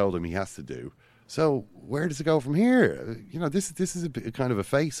that they've told him he has to do. So where does it go from here? You know, this is a kind of a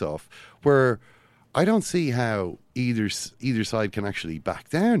face-off where I don't see how either side can actually back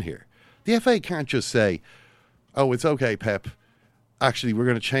down here. The FA can't just say, "Oh, it's okay, Pep. Actually, we're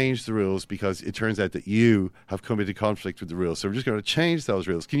going to change the rules because it turns out that you have come into conflict with the rules. So we're just going to change those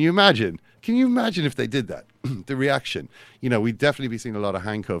rules." Can you imagine? Can you imagine if they did that? The reaction. You know, we'd definitely be seeing a lot of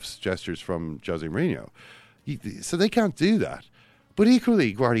handcuffs gestures from Jose Mourinho. So they can't do that. But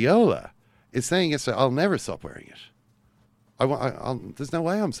equally, Guardiola is saying, "I'll never stop wearing it. There's no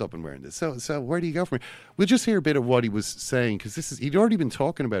way I'm stopping wearing this." So where do you go from here? We'll just hear a bit of what he was saying, because he'd already been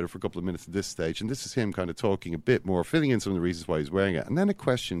talking about it for a couple of minutes at this stage, and this is him kind of talking a bit more, filling in some of the reasons why he's wearing it. And then a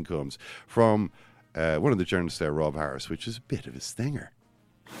question comes from one of the journalists there, Rob Harris, which is a bit of a stinger.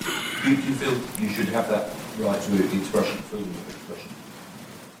 Do you feel you should have that right to expression, freedom of expression?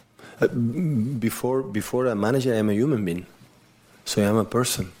 Before a manager, I'm a human being. So I'm a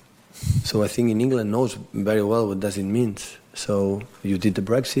person. So I think in England knows very well what does it mean. So you did the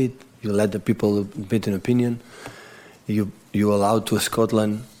Brexit, you let the people bid an opinion, you allowed to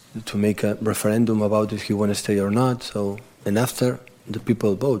Scotland to make a referendum about if you want to stay or not. So, and after the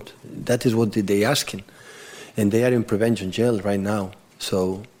people vote, that is what they asking. And they are in prevention jail right now.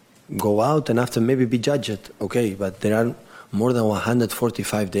 So go out and after maybe be judged, okay, but there are more than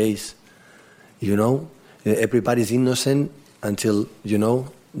 145 days, you know, everybody's innocent until, you know,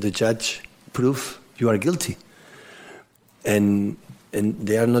 the judge prove you are guilty, and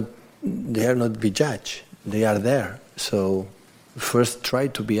they are not be judged. They are there. So first try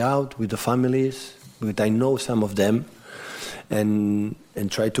to be out with the families. I know some of them, and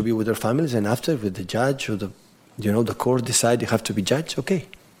try to be with their families. And after, with the judge or the court decide you have to be judged. Okay,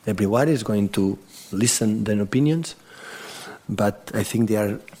 everybody is going to listen their opinions, but I think they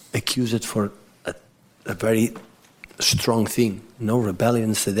are accused for a very strong thing. No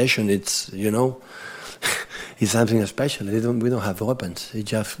rebellion, sedition. It's it's something special. We don't have weapons. They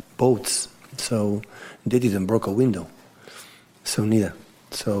just have boats. So they didn't break a window. So neither.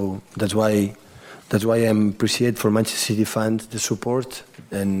 So that's why I appreciate for Manchester City fans the support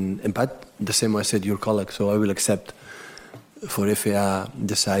but the same way I said your colleague. So I will accept for FA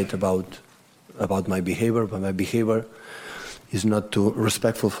decide about my behavior. But my behavior is not too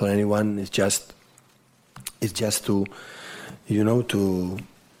respectful for anyone. It's just to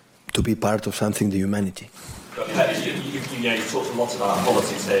to be part of something, the humanity. You talked a lot about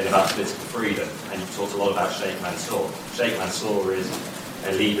politics today and about political freedom, and you've talked a lot about Sheikh Mansour. Sheikh Mansour is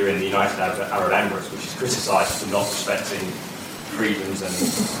a leader in the United Arab Emirates, which is criticised for not respecting freedoms and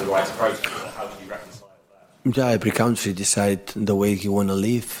the right to protest. How do you reconcile that? Yeah, every country decide the way he want to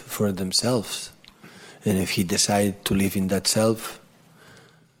live for themselves, and if he decide to live in that self,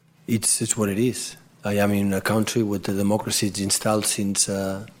 it's what it is. I am in a country where the democracy is installed since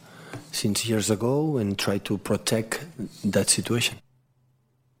years ago, and try to protect that situation.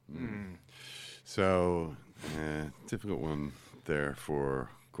 So, difficult one there for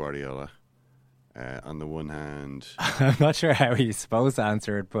Guardiola. On the one hand, I'm not sure how he's supposed to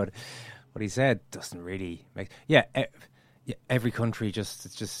answer it, but what he said doesn't really make. Every country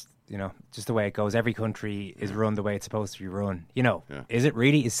it's just the way it goes. Every country is run the way it's supposed to be run. Is it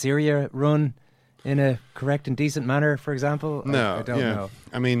really? Is Syria run in a correct and decent manner, for example? No, I don't know.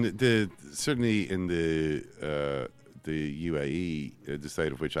 I mean, certainly in the UAE, the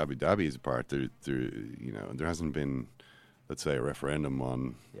state of which Abu Dhabi is a part, there hasn't been, let's say, a referendum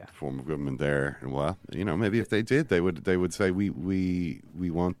on form of government there in a while. Maybe if they did, they would say we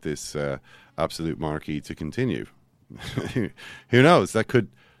want this absolute monarchy to continue. Who knows? That could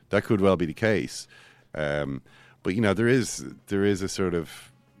well be the case. But there is a sort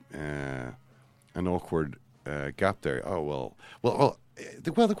of an awkward gap there. Well,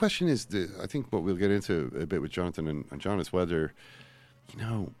 the question is, I think what we'll get into a bit with Jonathan and John is whether,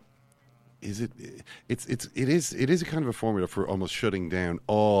 it is a kind of a formula for almost shutting down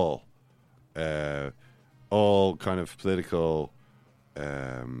all kind of political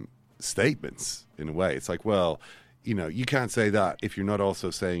statements in a way. It's like, well, you can't say that if you're not also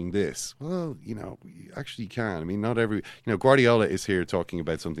saying this. Well, actually you can. I mean, not every, Guardiola is here talking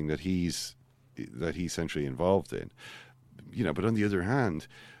about something that he's essentially involved in, but on the other hand,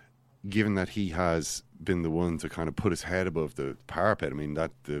 given that he has been the one to kind of put his head above the parapet, I mean,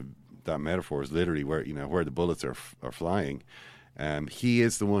 that metaphor is literally where the bullets are flying. He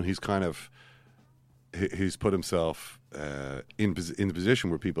is the one who's who's put himself in the position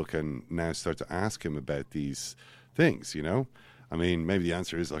where people can now start to ask him about these things. I mean, maybe the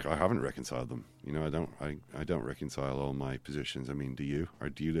answer is, like, I haven't reconciled them. I don't reconcile all my positions. I mean, do you? Or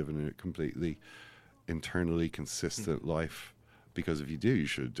do you live in a completely internally consistent life? Because if you do, you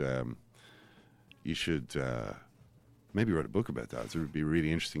should maybe write a book about that. It would be a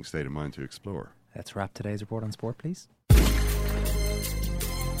really interesting state of mind to explore. Let's wrap today's report on sport, please.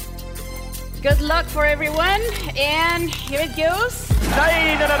 Good luck for everyone, and here it goes.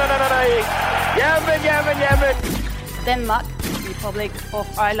 Yemen. Denmark, Republic of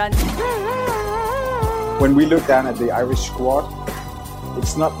Ireland. When we look down at the Irish squad,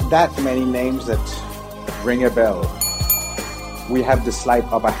 it's not that many names that ring a bell. We have the slight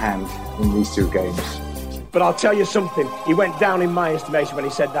upper hand in these two games. But I'll tell you something, he went down in my estimation when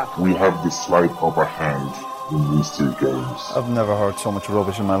he said that. We have the slight upper hand in these two games. I've never heard so much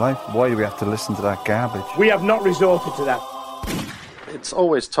rubbish in my life. Why do we have to listen to that garbage? We have not resorted to that. It's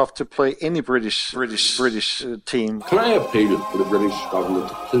always tough to play any British team. Can I appeal to the British government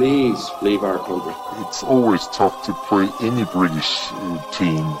to please leave our country? It's always tough to play any British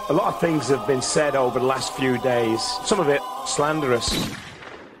team. A lot of things have been said over the last few days. Some of it slanderous.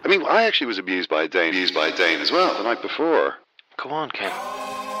 I mean, I actually was abused by a Dane as well the night before. Go on, Ken.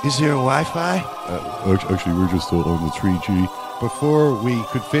 Is there a Wi-Fi? Actually, we're just on the 3G. Before we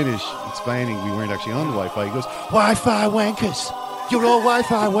could finish explaining we weren't actually on the Wi-Fi, he goes, Wi-Fi wankers! You're all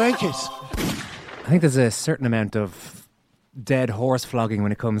Wi-Fi wankers! I think there's a certain amount of dead horse flogging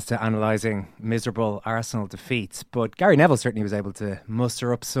when it comes to analysing miserable Arsenal defeats. But Gary Neville certainly was able to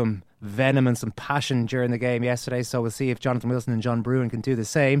muster up some venom and some passion during the game yesterday. So we'll see if Jonathan Wilson and John Brewin can do the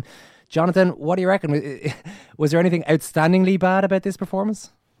same. Jonathan, what do you reckon? Was there anything outstandingly bad about this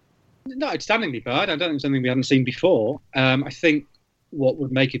performance? Not outstandingly bad. I don't think it's something we hadn't seen before. I think what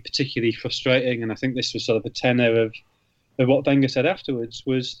would make it particularly frustrating, and I think this was sort of a tenor of what Wenger said afterwards,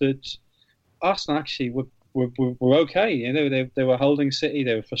 was that Arsenal actually were okay. You know, they were holding City,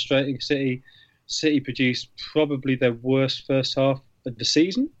 they were frustrating City. City produced probably their worst first half of the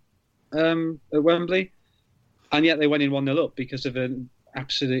season at Wembley, and yet they went in 1-0 up because of an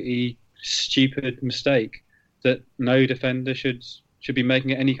absolutely stupid mistake that no defender should be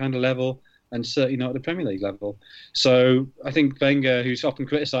making at any kind of level, and certainly not at the Premier League level. So I think Wenger, who's often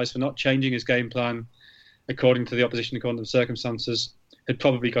criticised for not changing his game plan according to the opposition, according to the circumstances, had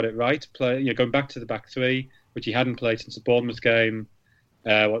probably got it right. Going back to the back three, which he hadn't played since the Bournemouth game,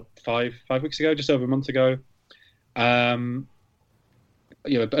 5 weeks ago, just over a month ago. A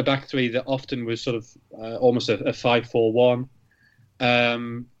back three that often was sort of almost a 5-4-1.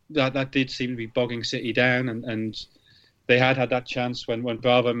 That did seem to be bogging City down, and they had that chance when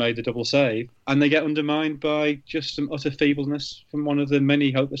Bravo made the double save, and they get undermined by just some utter feebleness from one of the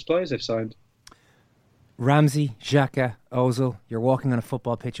many hopeless players they've signed. Ramsey, Xhaka, Ozil, you're walking on a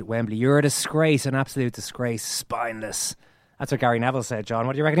football pitch at Wembley. You're a disgrace, an absolute disgrace, spineless. That's what Gary Neville said, John.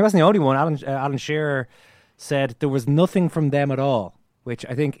 What do you reckon? He wasn't the only one. Alan Shearer said there was nothing from them at all, which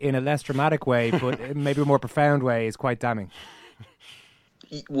I think in a less dramatic way, but maybe a more profound way, is quite damning.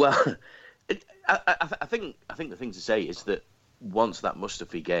 Well, I think the thing to say is that once that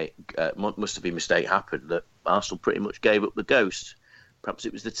Mustafi mistake happened, that Arsenal pretty much gave up the ghost. Perhaps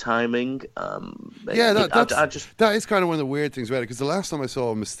it was the timing. That is kind of one of the weird things about it, because the last time I saw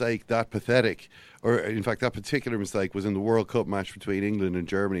a mistake that pathetic, or in fact that particular mistake, was in the World Cup match between England and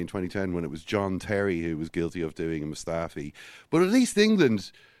Germany in 2010, when it was John Terry who was guilty of doing a Mustafi. But at least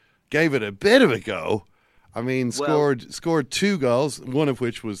England gave it a bit of a go. I mean, scored 2 goals, one of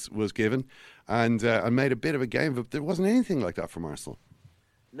which was given, and made a bit of a game of it. There wasn't anything like that from Arsenal.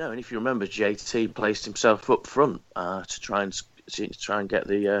 No, and if you remember, JT placed himself up front to try and get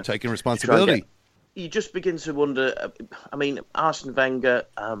the taking responsibility. You just begin to wonder. I mean, Arsene Wenger.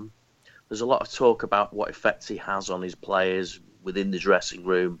 There's a lot of talk about what effect he has on his players within the dressing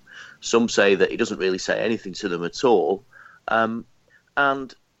room. Some say that he doesn't really say anything to them at all, and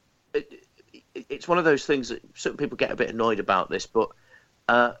it's one of those things that certain people get a bit annoyed about this. But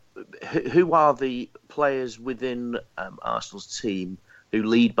who are the players within Arsenal's team who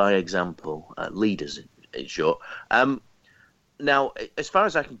lead by example? Leaders, in short. Now, as far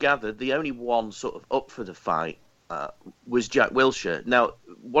as I can gather, the only one sort of up for the fight was Jack Wilshere. Now,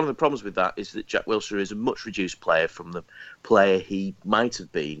 one of the problems with that is that Jack Wilshere is a much reduced player from the player he might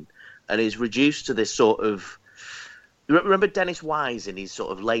have been, and is reduced to this sort of... Remember Dennis Wise in his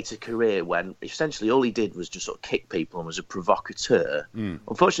sort of later career, when essentially all he did was just sort of kick people and was a provocateur?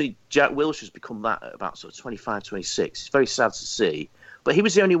 Unfortunately, Jack Wilshere's become that at about sort of 25, 26. It's very sad to see. But he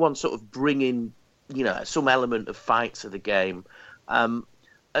was the only one sort of bringing, some element of fight to the game. And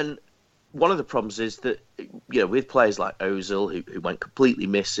one of the problems is that, with players like Ozil, who went completely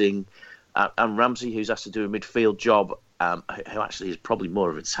missing, and Ramsey, who's asked to do a midfield job, who actually is probably more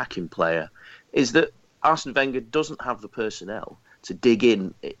of an attacking player, is that Arsene Wenger doesn't have the personnel to dig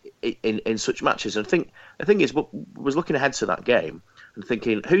in such matches. And I think the thing is, was looking ahead to that game and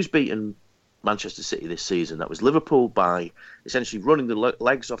thinking, who's beaten Manchester City this season? That was Liverpool by essentially running the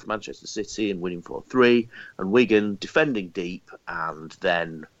legs off Manchester City and winning 4-3, and Wigan defending deep and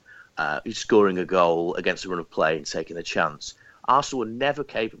then scoring a goal against a run of play and taking a chance. Arsenal were never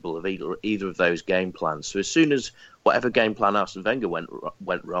capable of either of those game plans. So as soon as whatever game plan Arsene Wenger went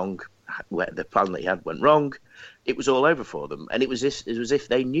wrong, the plan that he had went wrong, it was all over for them, and it was as if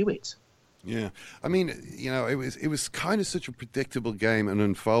they knew it. Yeah, I mean, it was kind of such a predictable game and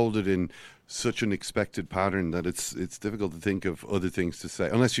unfolded in such an expected pattern that it's difficult to think of other things to say,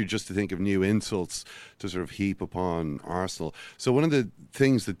 unless you're just to think of new insults to sort of heap upon Arsenal. So one of the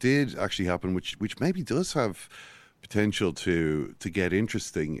things that did actually happen, which maybe does have potential to get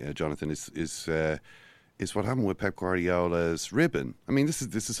interesting, Jonathan, is what happened with Pep Guardiola's ribbon. I mean, this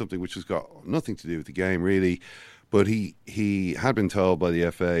is something which has got nothing to do with the game really, but he had been told by the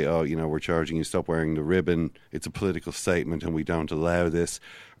FA, we're charging you, stop wearing the ribbon. It's a political statement, and we don't allow this.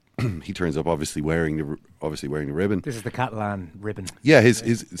 He turns up obviously wearing the ribbon. This is the Catalan ribbon. Yeah,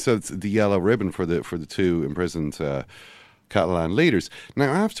 so it's the yellow ribbon for the 2 imprisoned Catalan leaders.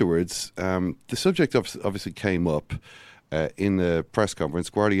 Now afterwards, the subject obviously came up in the press conference.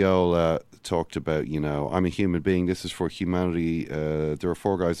 Guardiola talked about, I'm a human being. This is for humanity. There are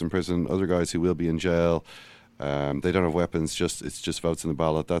 4 guys in prison, other guys who will be in jail. They don't have weapons. It's just votes in the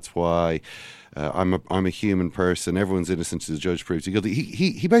ballot. That's why I'm a human person. Everyone's innocent to the judge proves guilty.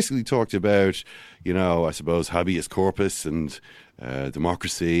 He basically talked about, I suppose, habeas corpus and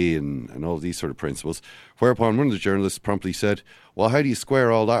democracy and all these sort of principles. Whereupon one of the journalists promptly said, "Well, how do you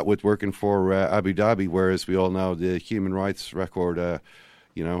square all that with working for Abu Dhabi?" Whereas we all know the human rights record,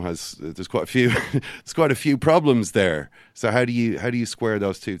 there's quite a few problems there. So how do you square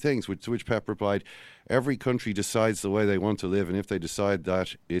those two things? To which Pep replied, "Every country decides the way they want to live, and if they decide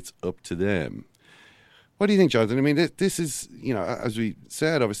that, it's up to them." What do you think, Jonathan? I mean, this is, as we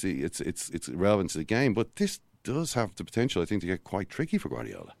said, obviously it's relevant to the game, but this does have the potential, I think, to get quite tricky for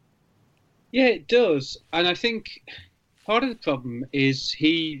Guardiola. Yeah, it does. And I think part of the problem is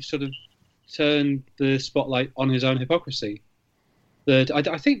he sort of turned the spotlight on his own hypocrisy. That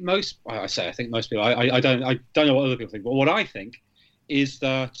I think most people, I don't know what other people think, but what I think is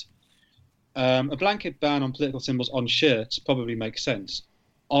that a blanket ban on political symbols on shirts probably makes sense.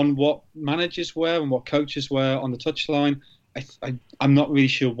 On what managers wear and what coaches wear on the touchline, I'm not really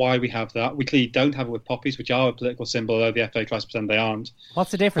sure why we have that. We clearly don't have it with poppies, which are a political symbol, although the FA tries to pretend they aren't.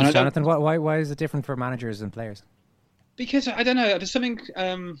 What's the difference, Jonathan? Why is it different for managers and players? Because, I don't know, there's something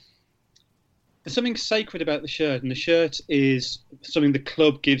sacred about the shirt, and the shirt is something the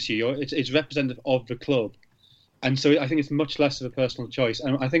club gives you. It's representative of the club. And so I think it's much less of a personal choice.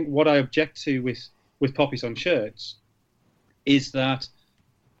 And I think what I object to with poppies on shirts is that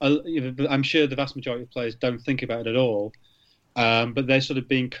I'm sure the vast majority of players don't think about it at all. But they're sort of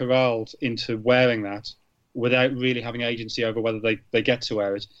being corralled into wearing that without really having agency over whether they get to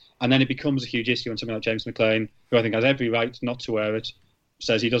wear it. And then it becomes a huge issue when something like James McClean, who I think has every right not to wear it,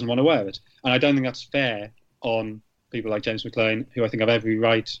 says he doesn't want to wear it. And I don't think that's fair on people like James McClean, who I think have every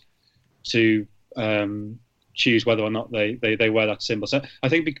right to choose whether or not they wear that symbol. So I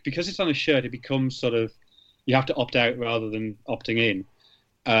think because it's on a shirt, it becomes sort of, you have to opt out rather than opting in.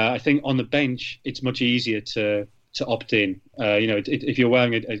 I think on the bench, it's much easier to opt in. If you're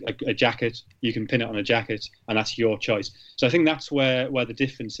wearing a jacket, you can pin it on a jacket, and that's your choice. So I think that's where the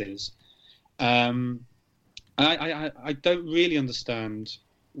difference is. I don't really understand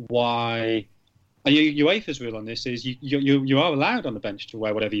why. UEFA's rule on this is you are allowed on the bench to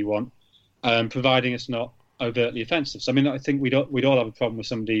wear whatever you want, providing it's not overtly offensive. So I mean, I think we'd all have a problem with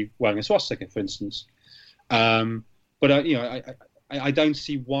somebody wearing a swastika, for instance. But I don't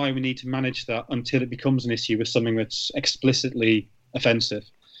see why we need to manage that until it becomes an issue with something that's explicitly offensive.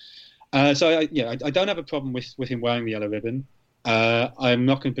 So I don't have a problem with him wearing the yellow ribbon. I'm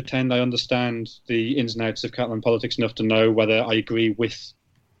not going to pretend I understand the ins and outs of Catalan politics enough to know whether I agree with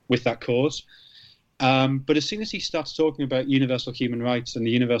that cause. But as soon as he starts talking about universal human rights and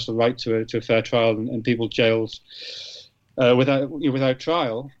the universal right to a fair trial and people jailed without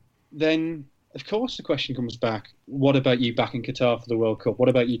trial, then of course the question comes back: what about you backing Qatar for the World Cup? What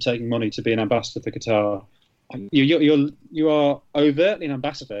about you taking money to be an ambassador for Qatar? You are overtly an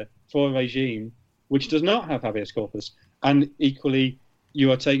ambassador for a regime which does not have habeas corpus, and equally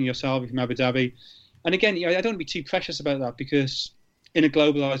you are taking your salary from Abu Dhabi. And again, I don't want to be too precious about that, because in a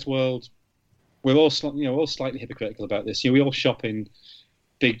globalised world, we're all slightly hypocritical about this. We all shop in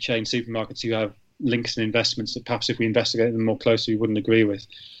big chain supermarkets who have links and investments that perhaps if we investigated them more closely, we wouldn't agree with.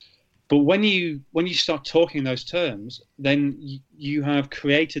 But when you start talking in those terms, then you have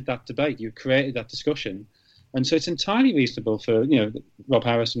created that debate, you've created that discussion. And so it's entirely reasonable for Rob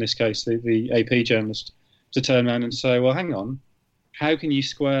Harris, in this case, the AP journalist, to turn around and say, well, hang on, how can you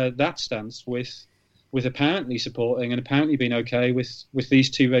square that stance with apparently supporting and apparently being okay with these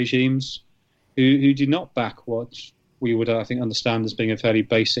two regimes who do not back what we would, I think, understand as being a fairly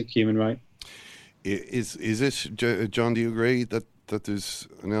basic human right? Is it, John, do you agree that there's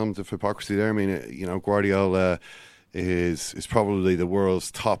an element of hypocrisy there? I mean, Guardiola is probably the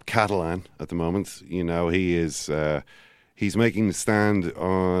world's top Catalan at the moment. He's making the stand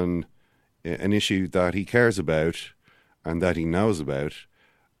on an issue that he cares about and that he knows about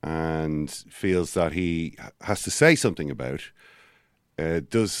and feels that he has to say something about.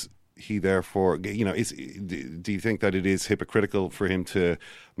 Does he therefore, do you think that it is hypocritical for him to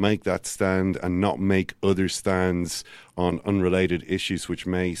make that stand and not make other stands on unrelated issues which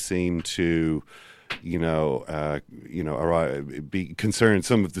may seem to, be concerned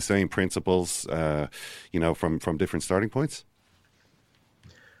some of the same principles, from different starting points?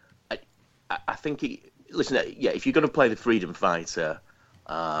 I think, if you're going to play the freedom fighter,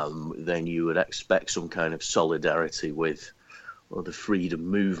 then you would expect some kind of solidarity with the freedom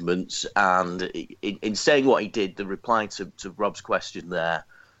movements. And in saying what he did, the reply to Rob's question there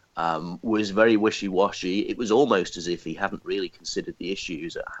was very wishy-washy. It was almost as if he hadn't really considered the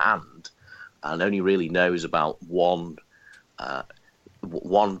issues at hand. and only really knows about one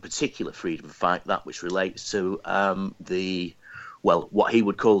particular freedom fight, that which relates to what he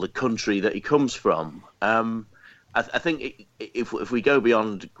would call the country that he comes from. I think if we go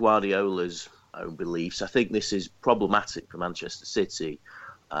beyond Guardiola's own beliefs, I think this is problematic for Manchester City.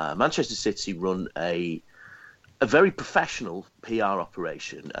 Manchester City run a very professional PR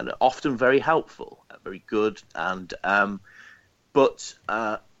operation and often very helpful, very good, and but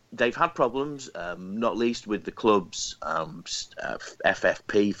they've had problems, not least with the club's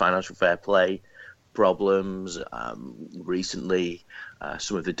FFP, financial fair play problems. Recently,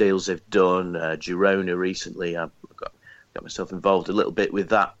 some of the deals they've done, Girona recently, I got myself involved a little bit with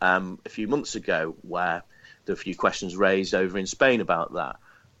that a few months ago, where there were a few questions raised over in Spain about that.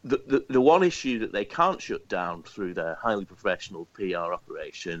 The one issue that they can't shut down through their highly professional PR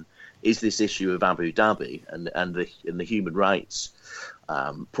operation is this issue of Abu Dhabi and the human rights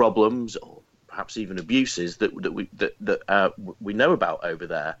problems, or perhaps even abuses that we know about over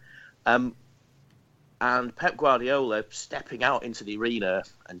there. And Pep Guardiola stepping out into the arena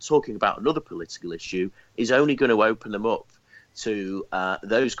and talking about another political issue is only going to open them up to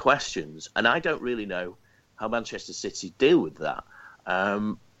those questions. And I don't really know how Manchester City deal with that,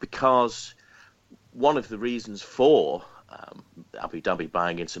 because one of the reasons for Abu Dhabi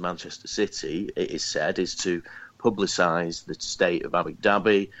buying into Manchester City, it is said, is to publicise the state of Abu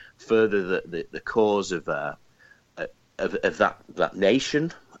Dhabi, further the cause of that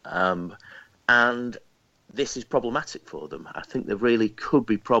nation, and this is problematic for them. I think there really could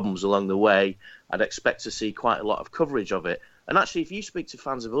be problems along the way. I'd expect to see quite a lot of coverage of it. And actually, if you speak to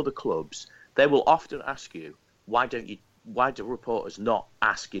fans of other clubs, they will often ask you, why do reporters not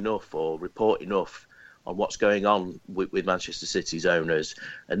ask enough or report enough on what's going on with Manchester City's owners?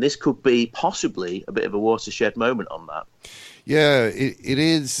 And this could be possibly a bit of a watershed moment on that. Yeah, it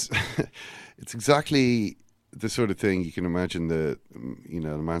is. It's exactly the sort of thing you can imagine the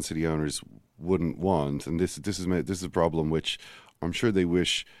Man City owners wouldn't want, and this is a problem which I'm sure they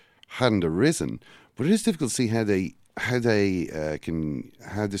wish hadn't arisen. But it is difficult to see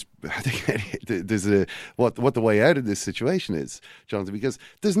what the way out of this situation is, Jonathan, because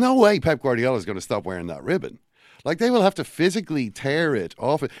there's no way Pep Guardiola is going to stop wearing that ribbon. Like, they will have to physically tear it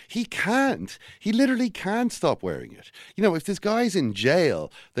off. He can't. He literally can't stop wearing it. You know, if this guy's in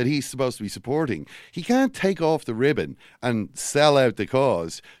jail that he's supposed to be supporting, he can't take off the ribbon and sell out the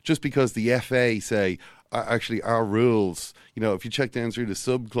cause just because the FA say, actually, our rules, if you check down through the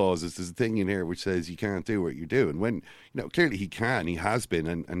sub-clauses, there's a thing in here which says you can't do what you're doing. When, clearly he can, he has been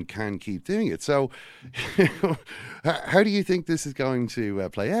and can keep doing it. So, how do you think this is going to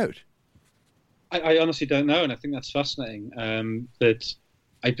play out? I honestly don't know, and I think that's fascinating. That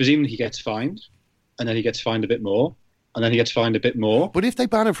I presume he gets fined, and then he gets fined a bit more, and then he gets fined a bit more. But if they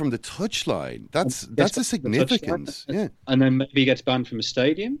ban him from the touchline, that's a significance. Yeah, and then maybe he gets banned from a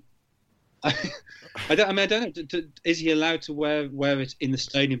stadium. I don't know. Is he allowed to wear it in the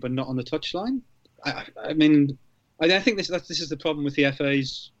stadium but not on the touchline? I think this is the problem with the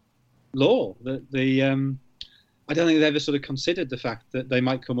FA's law. That I don't think they've ever sort of considered the fact that they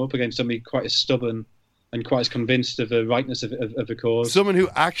might come up against somebody quite as stubborn and quite as convinced of the rightness of the cause. Someone who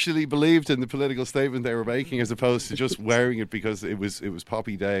actually believed in the political statement they were making, as opposed to just wearing it because it was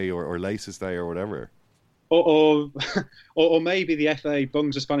Poppy Day or Laces Day or whatever. Or maybe the FA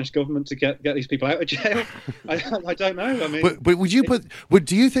bungs the Spanish government to get these people out of jail. I don't know. I mean, but would you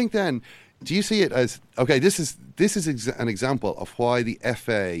do you think then? Do you see it as okay? This is an example of why the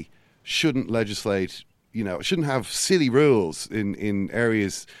FA shouldn't legislate. Shouldn't have silly rules in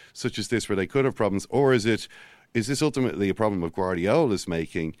areas such as this where they could have problems, or is this ultimately a problem of Guardiola's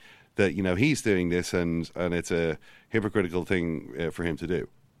making that he's doing this and it's a hypocritical thing for him to do?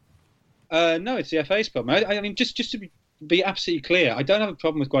 No, it's the FA's problem. I mean, just to be absolutely clear, I don't have a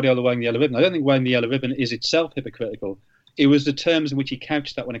problem with Guardiola wearing the yellow ribbon. I don't think wearing the yellow ribbon is itself hypocritical. It was the terms in which he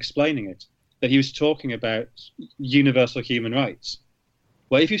couched that when explaining it, that he was talking about universal human rights.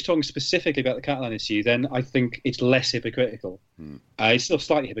 Well, if he was talking specifically about the Catalan issue, then I think it's less hypocritical. It's still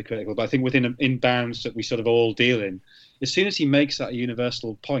slightly hypocritical, but I think in bounds that we sort of all deal in. As soon as he makes that a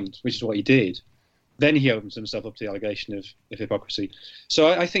universal point, which is what he did, then he opens himself up to the allegation of hypocrisy. So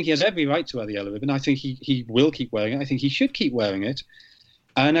I think he has every right to wear the yellow ribbon. I think he will keep wearing it. I think he should keep wearing it.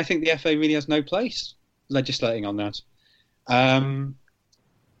 And I think the FA really has no place legislating on that. And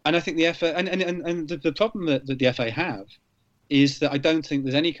I think the FA... And the problem that the FA have is that I don't think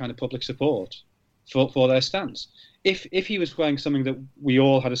there's any kind of public support for their stance. If he was wearing something that we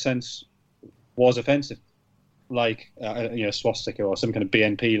all had a sense was offensive, like a swastika or some kind of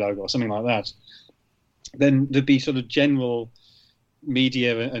BNP logo or something like that, then there'd be sort of general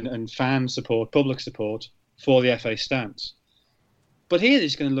media and fan support, public support for the FA stance. But here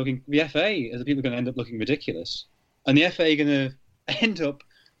it's going to look, the FA, the people are going to end up looking ridiculous. And the FA are going to end up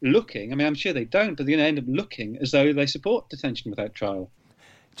looking, I mean, I'm sure they don't, but they're going to end up looking as though they support detention without trial.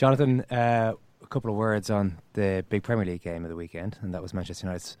 Jonathan, a couple of words on the big Premier League game of the weekend, and that was Manchester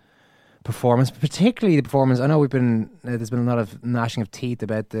United's performance, particularly the performance. I know there's been a lot of gnashing of teeth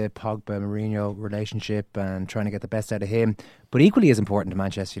about the Pogba-Mourinho relationship and trying to get the best out of him, but equally as important to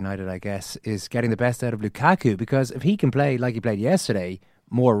Manchester United, I guess, is getting the best out of Lukaku, because if he can play like he played yesterday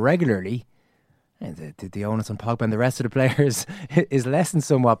more regularly, the onus on Pogba and the rest of the players is lessened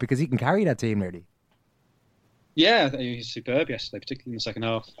somewhat, because he can carry that team nearly. Yeah, he was superb yesterday, particularly in the second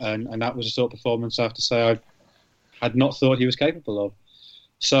half, and that was a sort of performance I have to say I had not thought he was capable of.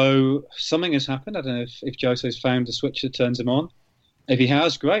 So something has happened. I don't know if Jose's found the switch that turns him on. If he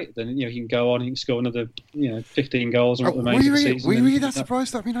has, great. Then he can go on. He can score another 15 goals on what remains of the season. Were you really that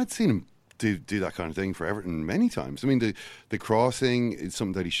surprised? I mean, I'd seen him do that kind of thing for Everton many times. I mean, the crossing is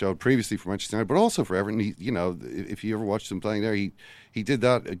something that he showed previously for Manchester United, but also for Everton. He, if you ever watched him playing there, he did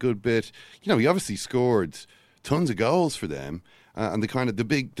that a good bit. He obviously scored tons of goals for them. And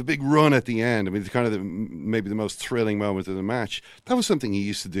the big run at the end, I mean, maybe the most thrilling moment of the match, that was something he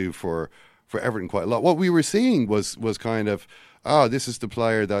used to do for Everton quite a lot. What we were seeing was kind of, this is the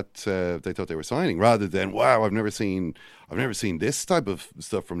player that they thought they were signing, rather than, wow, I've never seen this type of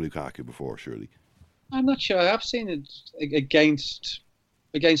stuff from Lukaku before, surely. I'm not sure. I have seen it against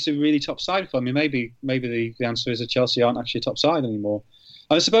a really top side for me. Maybe the answer is that Chelsea aren't actually a top side anymore.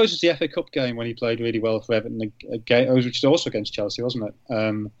 I suppose it's the FA Cup game when he played really well for Everton, which was also against Chelsea, wasn't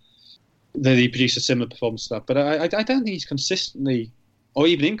it? That he produced a similar performance to that. But I don't think he's consistently, or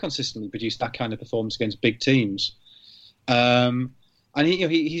even inconsistently, produced that kind of performance against big teams. And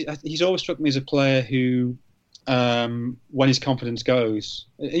he's always struck me as a player who, when his confidence goes,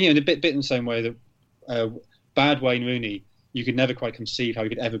 in a bit in the same way that bad Wayne Rooney, you could never quite conceive how he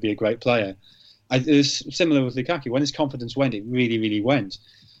could ever be a great player. It's similar with Lukaku. When his confidence went, it really, really went.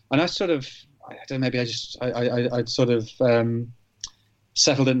 And I sort of, I don't know, maybe I'd sort of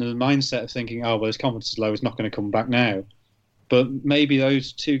settled into the mindset of thinking, his confidence is low, it's not going to come back now. But maybe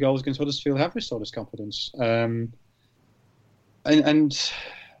those 2 goals against Huddersfield have restored his confidence. And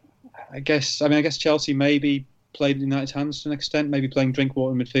I guess Chelsea maybe played in United's hands to an extent. Maybe playing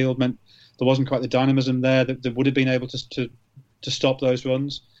Drinkwater in midfield meant there wasn't quite the dynamism there that would have been able to stop those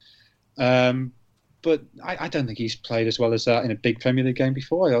runs. But I don't think he's played as well as that in a big Premier League game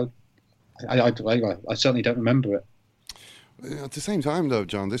before. I certainly don't remember it. At the same time, though,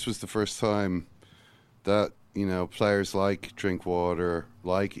 John, this was the first time that players like Drinkwater,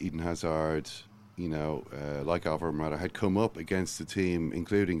 like Eden Hazard, like Alvaro Morata had come up against the team,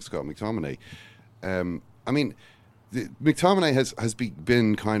 including Scott McTominay. I mean, McTominay has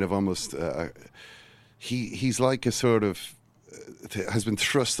been kind of almost he's like a sort of has been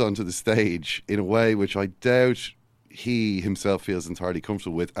thrust onto the stage in a way which I doubt he himself feels entirely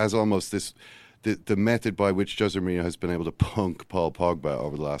comfortable with, as almost the method by which Jose Mourinho has been able to punk Paul Pogba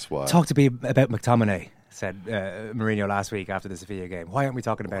over the last while. Talk to me about McTominay, said Mourinho last week after the Sevilla game. Why aren't we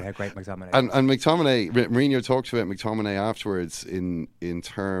talking about how great McTominay is? And Mourinho talked about McTominay afterwards in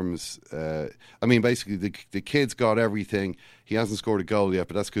terms, I mean, basically the kid's got everything. He hasn't scored a goal yet,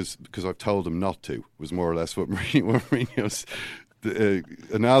 but that's because I've told him not to, was more or less what Mourinho's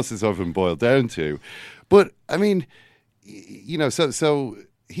analysis of him boiled down to. But, I mean, so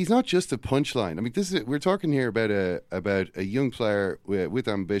he's not just a punchline. I mean, we're talking here about a young player with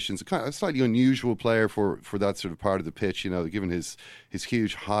ambitions, a slightly unusual player for that sort of part of the pitch, given his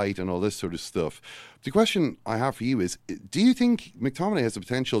huge height and all this sort of stuff. The question I have for you is, do you think McTominay has the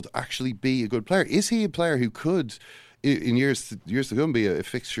potential to actually be a good player? Is he a player who could, in years to come, be a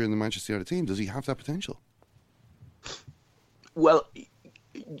fixture in the Manchester United team? Does he have that potential? Well,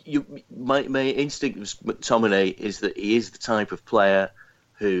 my instinct with McTominay is that he is the type of player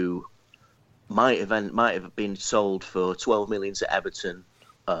who might have been sold for 12 million to Everton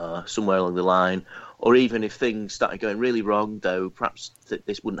somewhere along the line, or even if things started going really wrong, though perhaps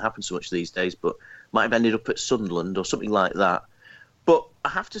this wouldn't happen so much these days, but might have ended up at Sunderland or something like that. But I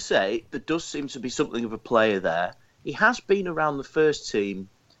have to say, there does seem to be something of a player there. He has been around the first team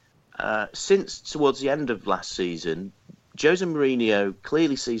since towards the end of last season. Jose Mourinho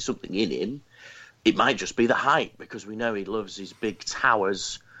clearly sees something in him. It might just be the height, because we know he loves his big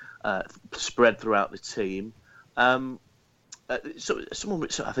towers spread throughout the team. So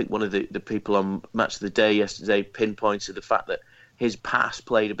I think one of the people on Match of the Day yesterday pinpointed the fact that his pass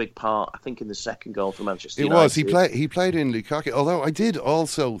played a big part, I think, in the second goal for Manchester United. It was. He played in Lukaku. Although I did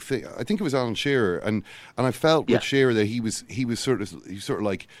also think, I think it was Alan Shearer, and I felt with Shearer that he was sort of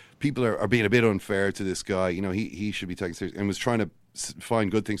like, people are being a bit unfair to this guy. You know, he should be taken seriously, and was trying to find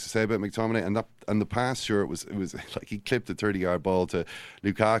good things to say about McTominay, and the pass, sure, it was like he clipped a 30-yard ball to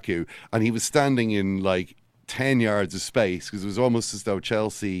Lukaku, and he was standing in like 10 yards of space, because it was almost as though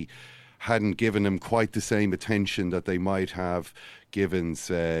Chelsea hadn't given him quite the same attention that they might have given,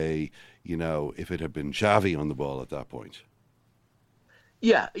 say, you know, if it had been Xavi on the ball at that point.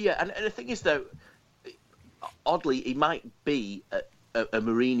 Yeah, and the thing is, though, oddly, he might be a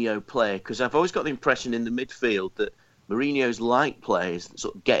Mourinho player, because I've always got the impression in the midfield that Mourinho's light players that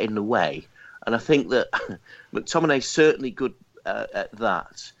sort of get in the way, and I think that McTominay's certainly good at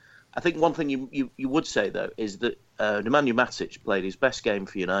that. I think one thing you would say, though, is that Nemanja Matic played his best game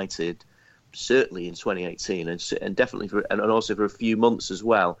for United, certainly in 2018, and definitely and also for a few months as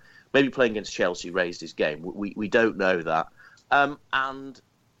well. Maybe playing against Chelsea raised his game. We don't know that. And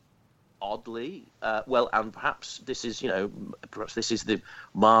oddly, and perhaps this is the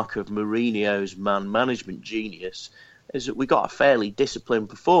mark of Mourinho's man-management genius, is that we got a fairly disciplined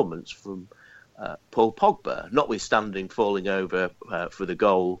performance from Paul Pogba, notwithstanding falling over for the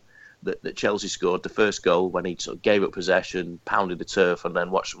goal that Chelsea scored, the first goal, when he sort of gave up possession, pounded the turf, and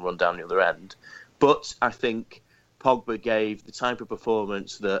then watched them run down the other end. But I think Pogba gave the type of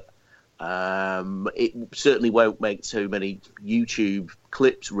performance that it certainly won't make too many YouTube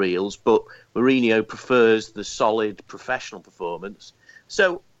clips reels, but Mourinho prefers the solid professional performance.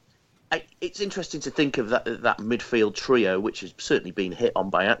 So it's interesting to think of that midfield trio, which has certainly been hit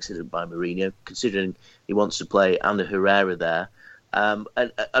on by accident by Mourinho, considering he wants to play Ander Herrera there. And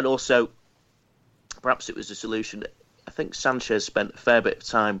also, perhaps it was a solution. I think Sanchez spent a fair bit of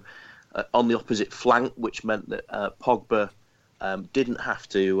time on the opposite flank, which meant that Pogba didn't have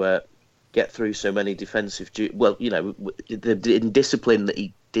to get through so many defensive. The indiscipline that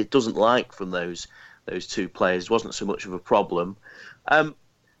he doesn't like from those two players wasn't so much of a problem.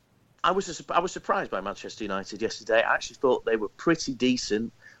 I was surprised by Manchester United yesterday. I actually thought they were pretty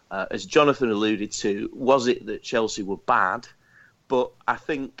decent. As Jonathan alluded to, was it that Chelsea were bad? But I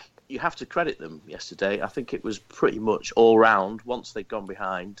think you have to credit them yesterday. I think it was pretty much all round, once they'd gone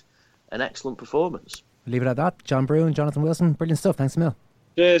behind, an excellent performance. Leave it at that. John Brewin, Jonathan Wilson, brilliant stuff. Thanks a mil.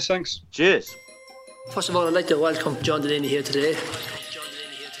 Cheers, thanks. Cheers. First of all, I'd like to welcome John Delaney here today.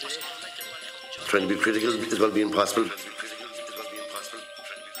 Trying to be critical is well being possible.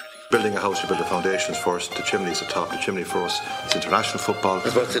 Building a house, you build the foundations first. The chimney's atop. The chimney for us is international football. I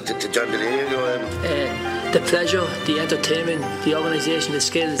suppose to John Delaney, the pleasure, the entertainment, the organisation, the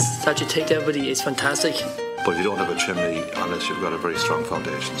skills that you take to everybody is fantastic. But you don't have a chimney unless you've got a very strong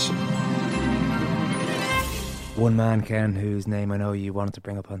foundations. One man, Ken, whose name I know you wanted to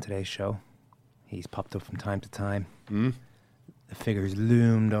bring up on today's show. He's popped up from time to time. The figure's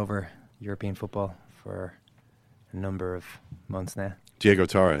loomed over European football for a number of months now. Diego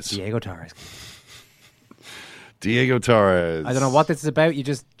Torres. Diego Torres. I don't know what this is about. You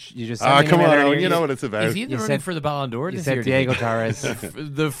just. Come on, you know what it's about. Is he in the running for the Ballon d'Or this year? You said Diego Torres,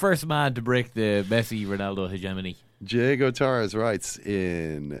 the first man to break the Messi-Ronaldo hegemony. Diego Torres writes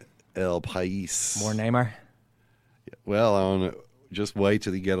in El País. More Neymar. Well, I want to just wait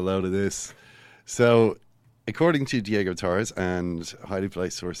till you get a load of this. So, according to Diego Torres and highly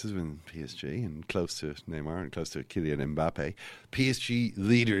placed sources in PSG and close to Neymar and close to Kylian Mbappe, PSG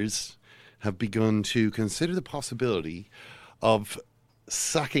leaders have begun to consider the possibility of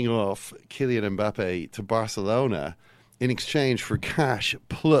sacking off Kylian Mbappe to Barcelona in exchange for cash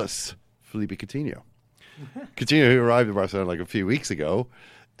plus Felipe Coutinho. Coutinho, who arrived in Barcelona like a few weeks ago,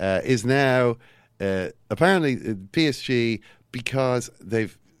 is now apparently PSG, because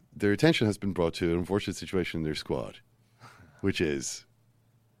their attention has been brought to an unfortunate situation in their squad, which is,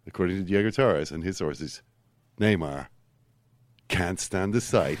 according to Diego Torres and his sources, Neymar can't stand the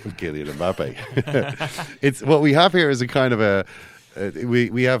sight of Kylian Mbappe. It's what we have here is a kind of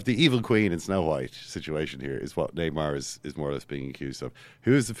we have the evil queen in Snow White situation here, is what Neymar is more or less being accused of.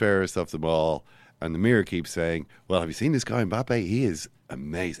 Who is the fairest of them all? And the Mirror keeps saying, well, have you seen this guy Mbappe? He is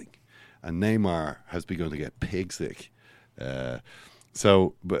amazing. And Neymar has begun to get pig sick. But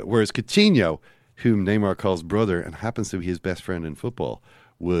whereas Coutinho, whom Neymar calls brother and happens to be his best friend in football,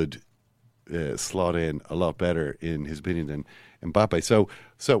 would slot in a lot better in his opinion than Mbappe.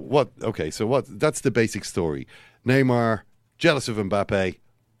 So what? That's the basic story. Neymar, jealous of Mbappe,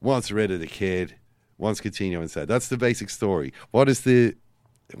 wants rid of the kid, wants Coutinho instead. That's the basic story. What's the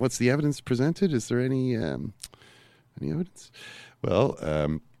evidence presented? Is there any evidence?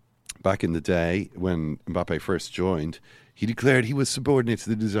 Well, back in the day when Mbappe first joined, he declared he was subordinate to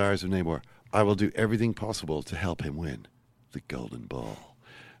the desires of Neymar. I will do everything possible to help him win the golden ball.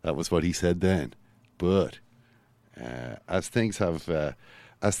 That was what he said then. But as things have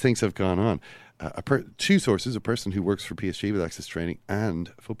gone on, two sources, a person who works for PSG with Access Training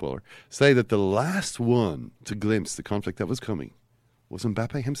and a footballer, say that the last one to glimpse the conflict that was coming was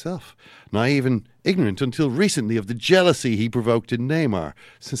Mbappe himself. Naive and ignorant until recently of the jealousy he provoked in Neymar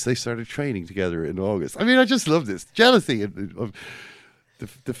since they started training together in August. I mean, I just love this. Jealousy of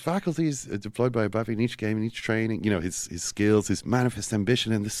the faculties deployed by Mbappe in each game, in each training, his skills, his manifest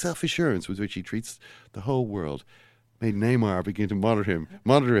ambition, and the self-assurance with which he treats the whole world made Neymar begin to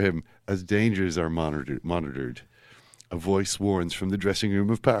monitor him as dangers are monitored. A voice warns from the dressing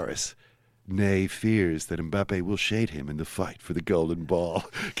room of Paris. Ney fears that Mbappe will shade him in the fight for the golden ball.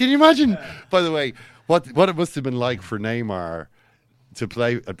 Can you imagine, by the way, what it must have been like for Neymar to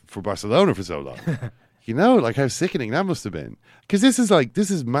play for Barcelona for so long? How sickening that must have been. Because this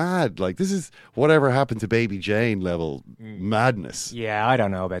is mad. Like, this is whatever happened to Baby Jane level madness. Yeah, I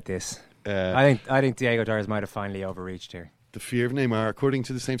don't know about this. I think Diego Torres might have finally overreached here. The fear of Neymar, according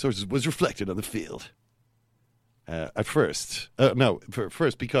to the same sources, was reflected on the field. First,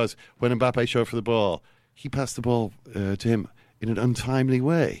 because when Mbappe showed for the ball, he passed the ball to him in an untimely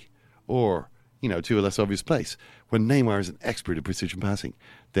way, or to a less obvious place. When Neymar is an expert at precision passing,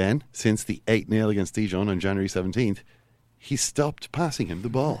 then since the 8-0 against Dijon on January 17th, he stopped passing him the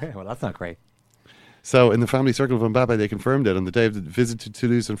ball. Well, that's not great. So in the family circle of Mbappe, they confirmed it on the day of the visit to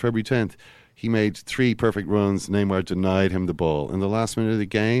Toulouse on February 10th. He made 3 perfect runs. Neymar denied him the ball. In the last minute of the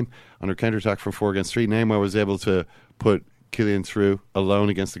game, on a counter-attack from 4 against 3, Neymar was able to put Kylian through alone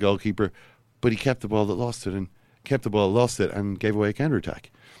against the goalkeeper, but he kept the ball lost it, and gave away a counter-attack.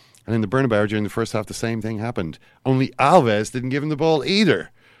 And in the Bernabeu during the first half, the same thing happened. Only Alves didn't give him the ball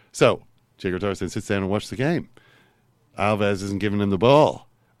either. So Diego Torres then sits down and watches the game. Alves isn't giving him the ball.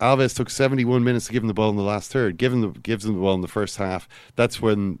 Alves took 71 minutes to give him the ball in the last third. Gives him the ball in the first half. That's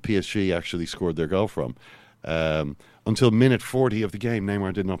when PSG actually scored their goal from. Until minute 40 of the game,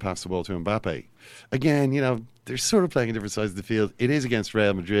 Neymar did not pass the ball to Mbappe. Again, they're sort of playing on different sides of the field. It is against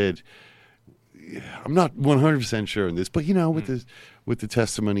Real Madrid. I'm not 100% sure on this, but with the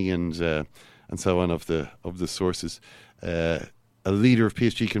testimony and so on of the sources, a leader of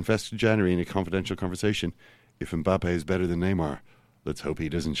PSG confessed in January in a confidential conversation, if Mbappe is better than Neymar, let's hope he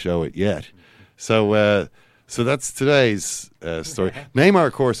doesn't show it yet. So that's today's story. Neymar,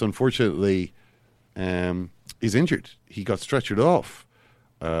 of course, unfortunately, is injured. He got stretchered off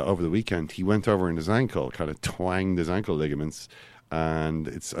over the weekend. He went over in his ankle, kind of twanged his ankle ligaments, and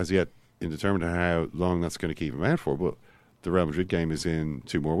it's as yet indeterminate how long that's going to keep him out for. But the Real Madrid game is in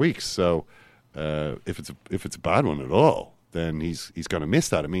 2 more weeks, so if it's a bad one at all, then he's going to miss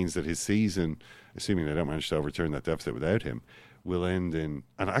that. It means that his season, assuming they don't manage to overturn that deficit without him, will end in,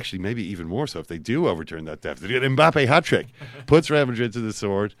 and actually maybe even more so if they do overturn that deficit. An Mbappe hat-trick puts Real Madrid to the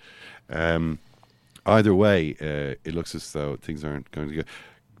sword. Either way, it looks as though things aren't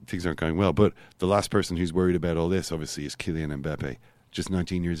going well. But the last person who's worried about all this, obviously, is Kylian Mbappe. Just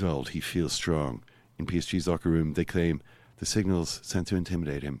 19 years old, he feels strong. In PSG's locker room, they claim the signals sent to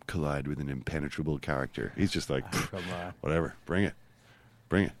intimidate him collide with an impenetrable character. He's just like, whatever, bring it.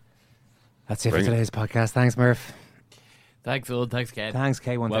 That's it for today's podcast. Thanks, Murph. Thanks, Owen. Thanks, Ken. Thanks,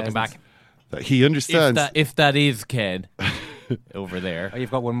 K1000. Welcome back. He understands. If that is Ken over there. Oh,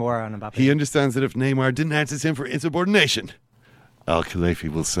 you've got one more on Mbappe. He understands that if Neymar denounces him for insubordination, Al-Khelaïfi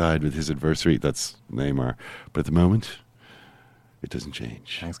will side with his adversary. That's Neymar. But at the moment, it doesn't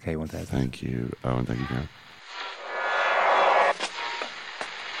change. Thanks, K1000. Thank you, Owen. Thank you, Karen.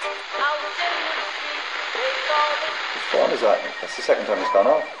 Which phone is that? That's the second time it's gone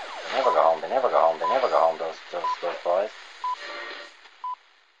off. They never go home, those boys.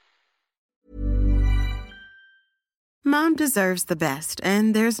 Mom deserves the best,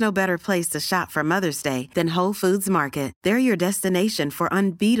 and there's no better place to shop for Mother's Day than Whole Foods Market. They're your destination for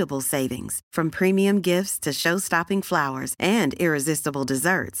unbeatable savings, from premium gifts to show-stopping flowers and irresistible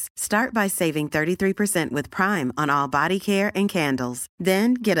desserts. Start by saving 33% with Prime on all body care and candles.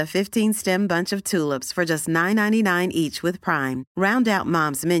 Then get a 15-stem bunch of tulips for just $9.99 each with Prime. Round out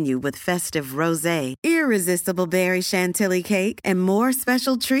Mom's menu with festive rosé, irresistible berry chantilly cake, and more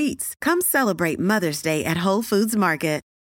special treats. Come celebrate Mother's Day at Whole Foods Market.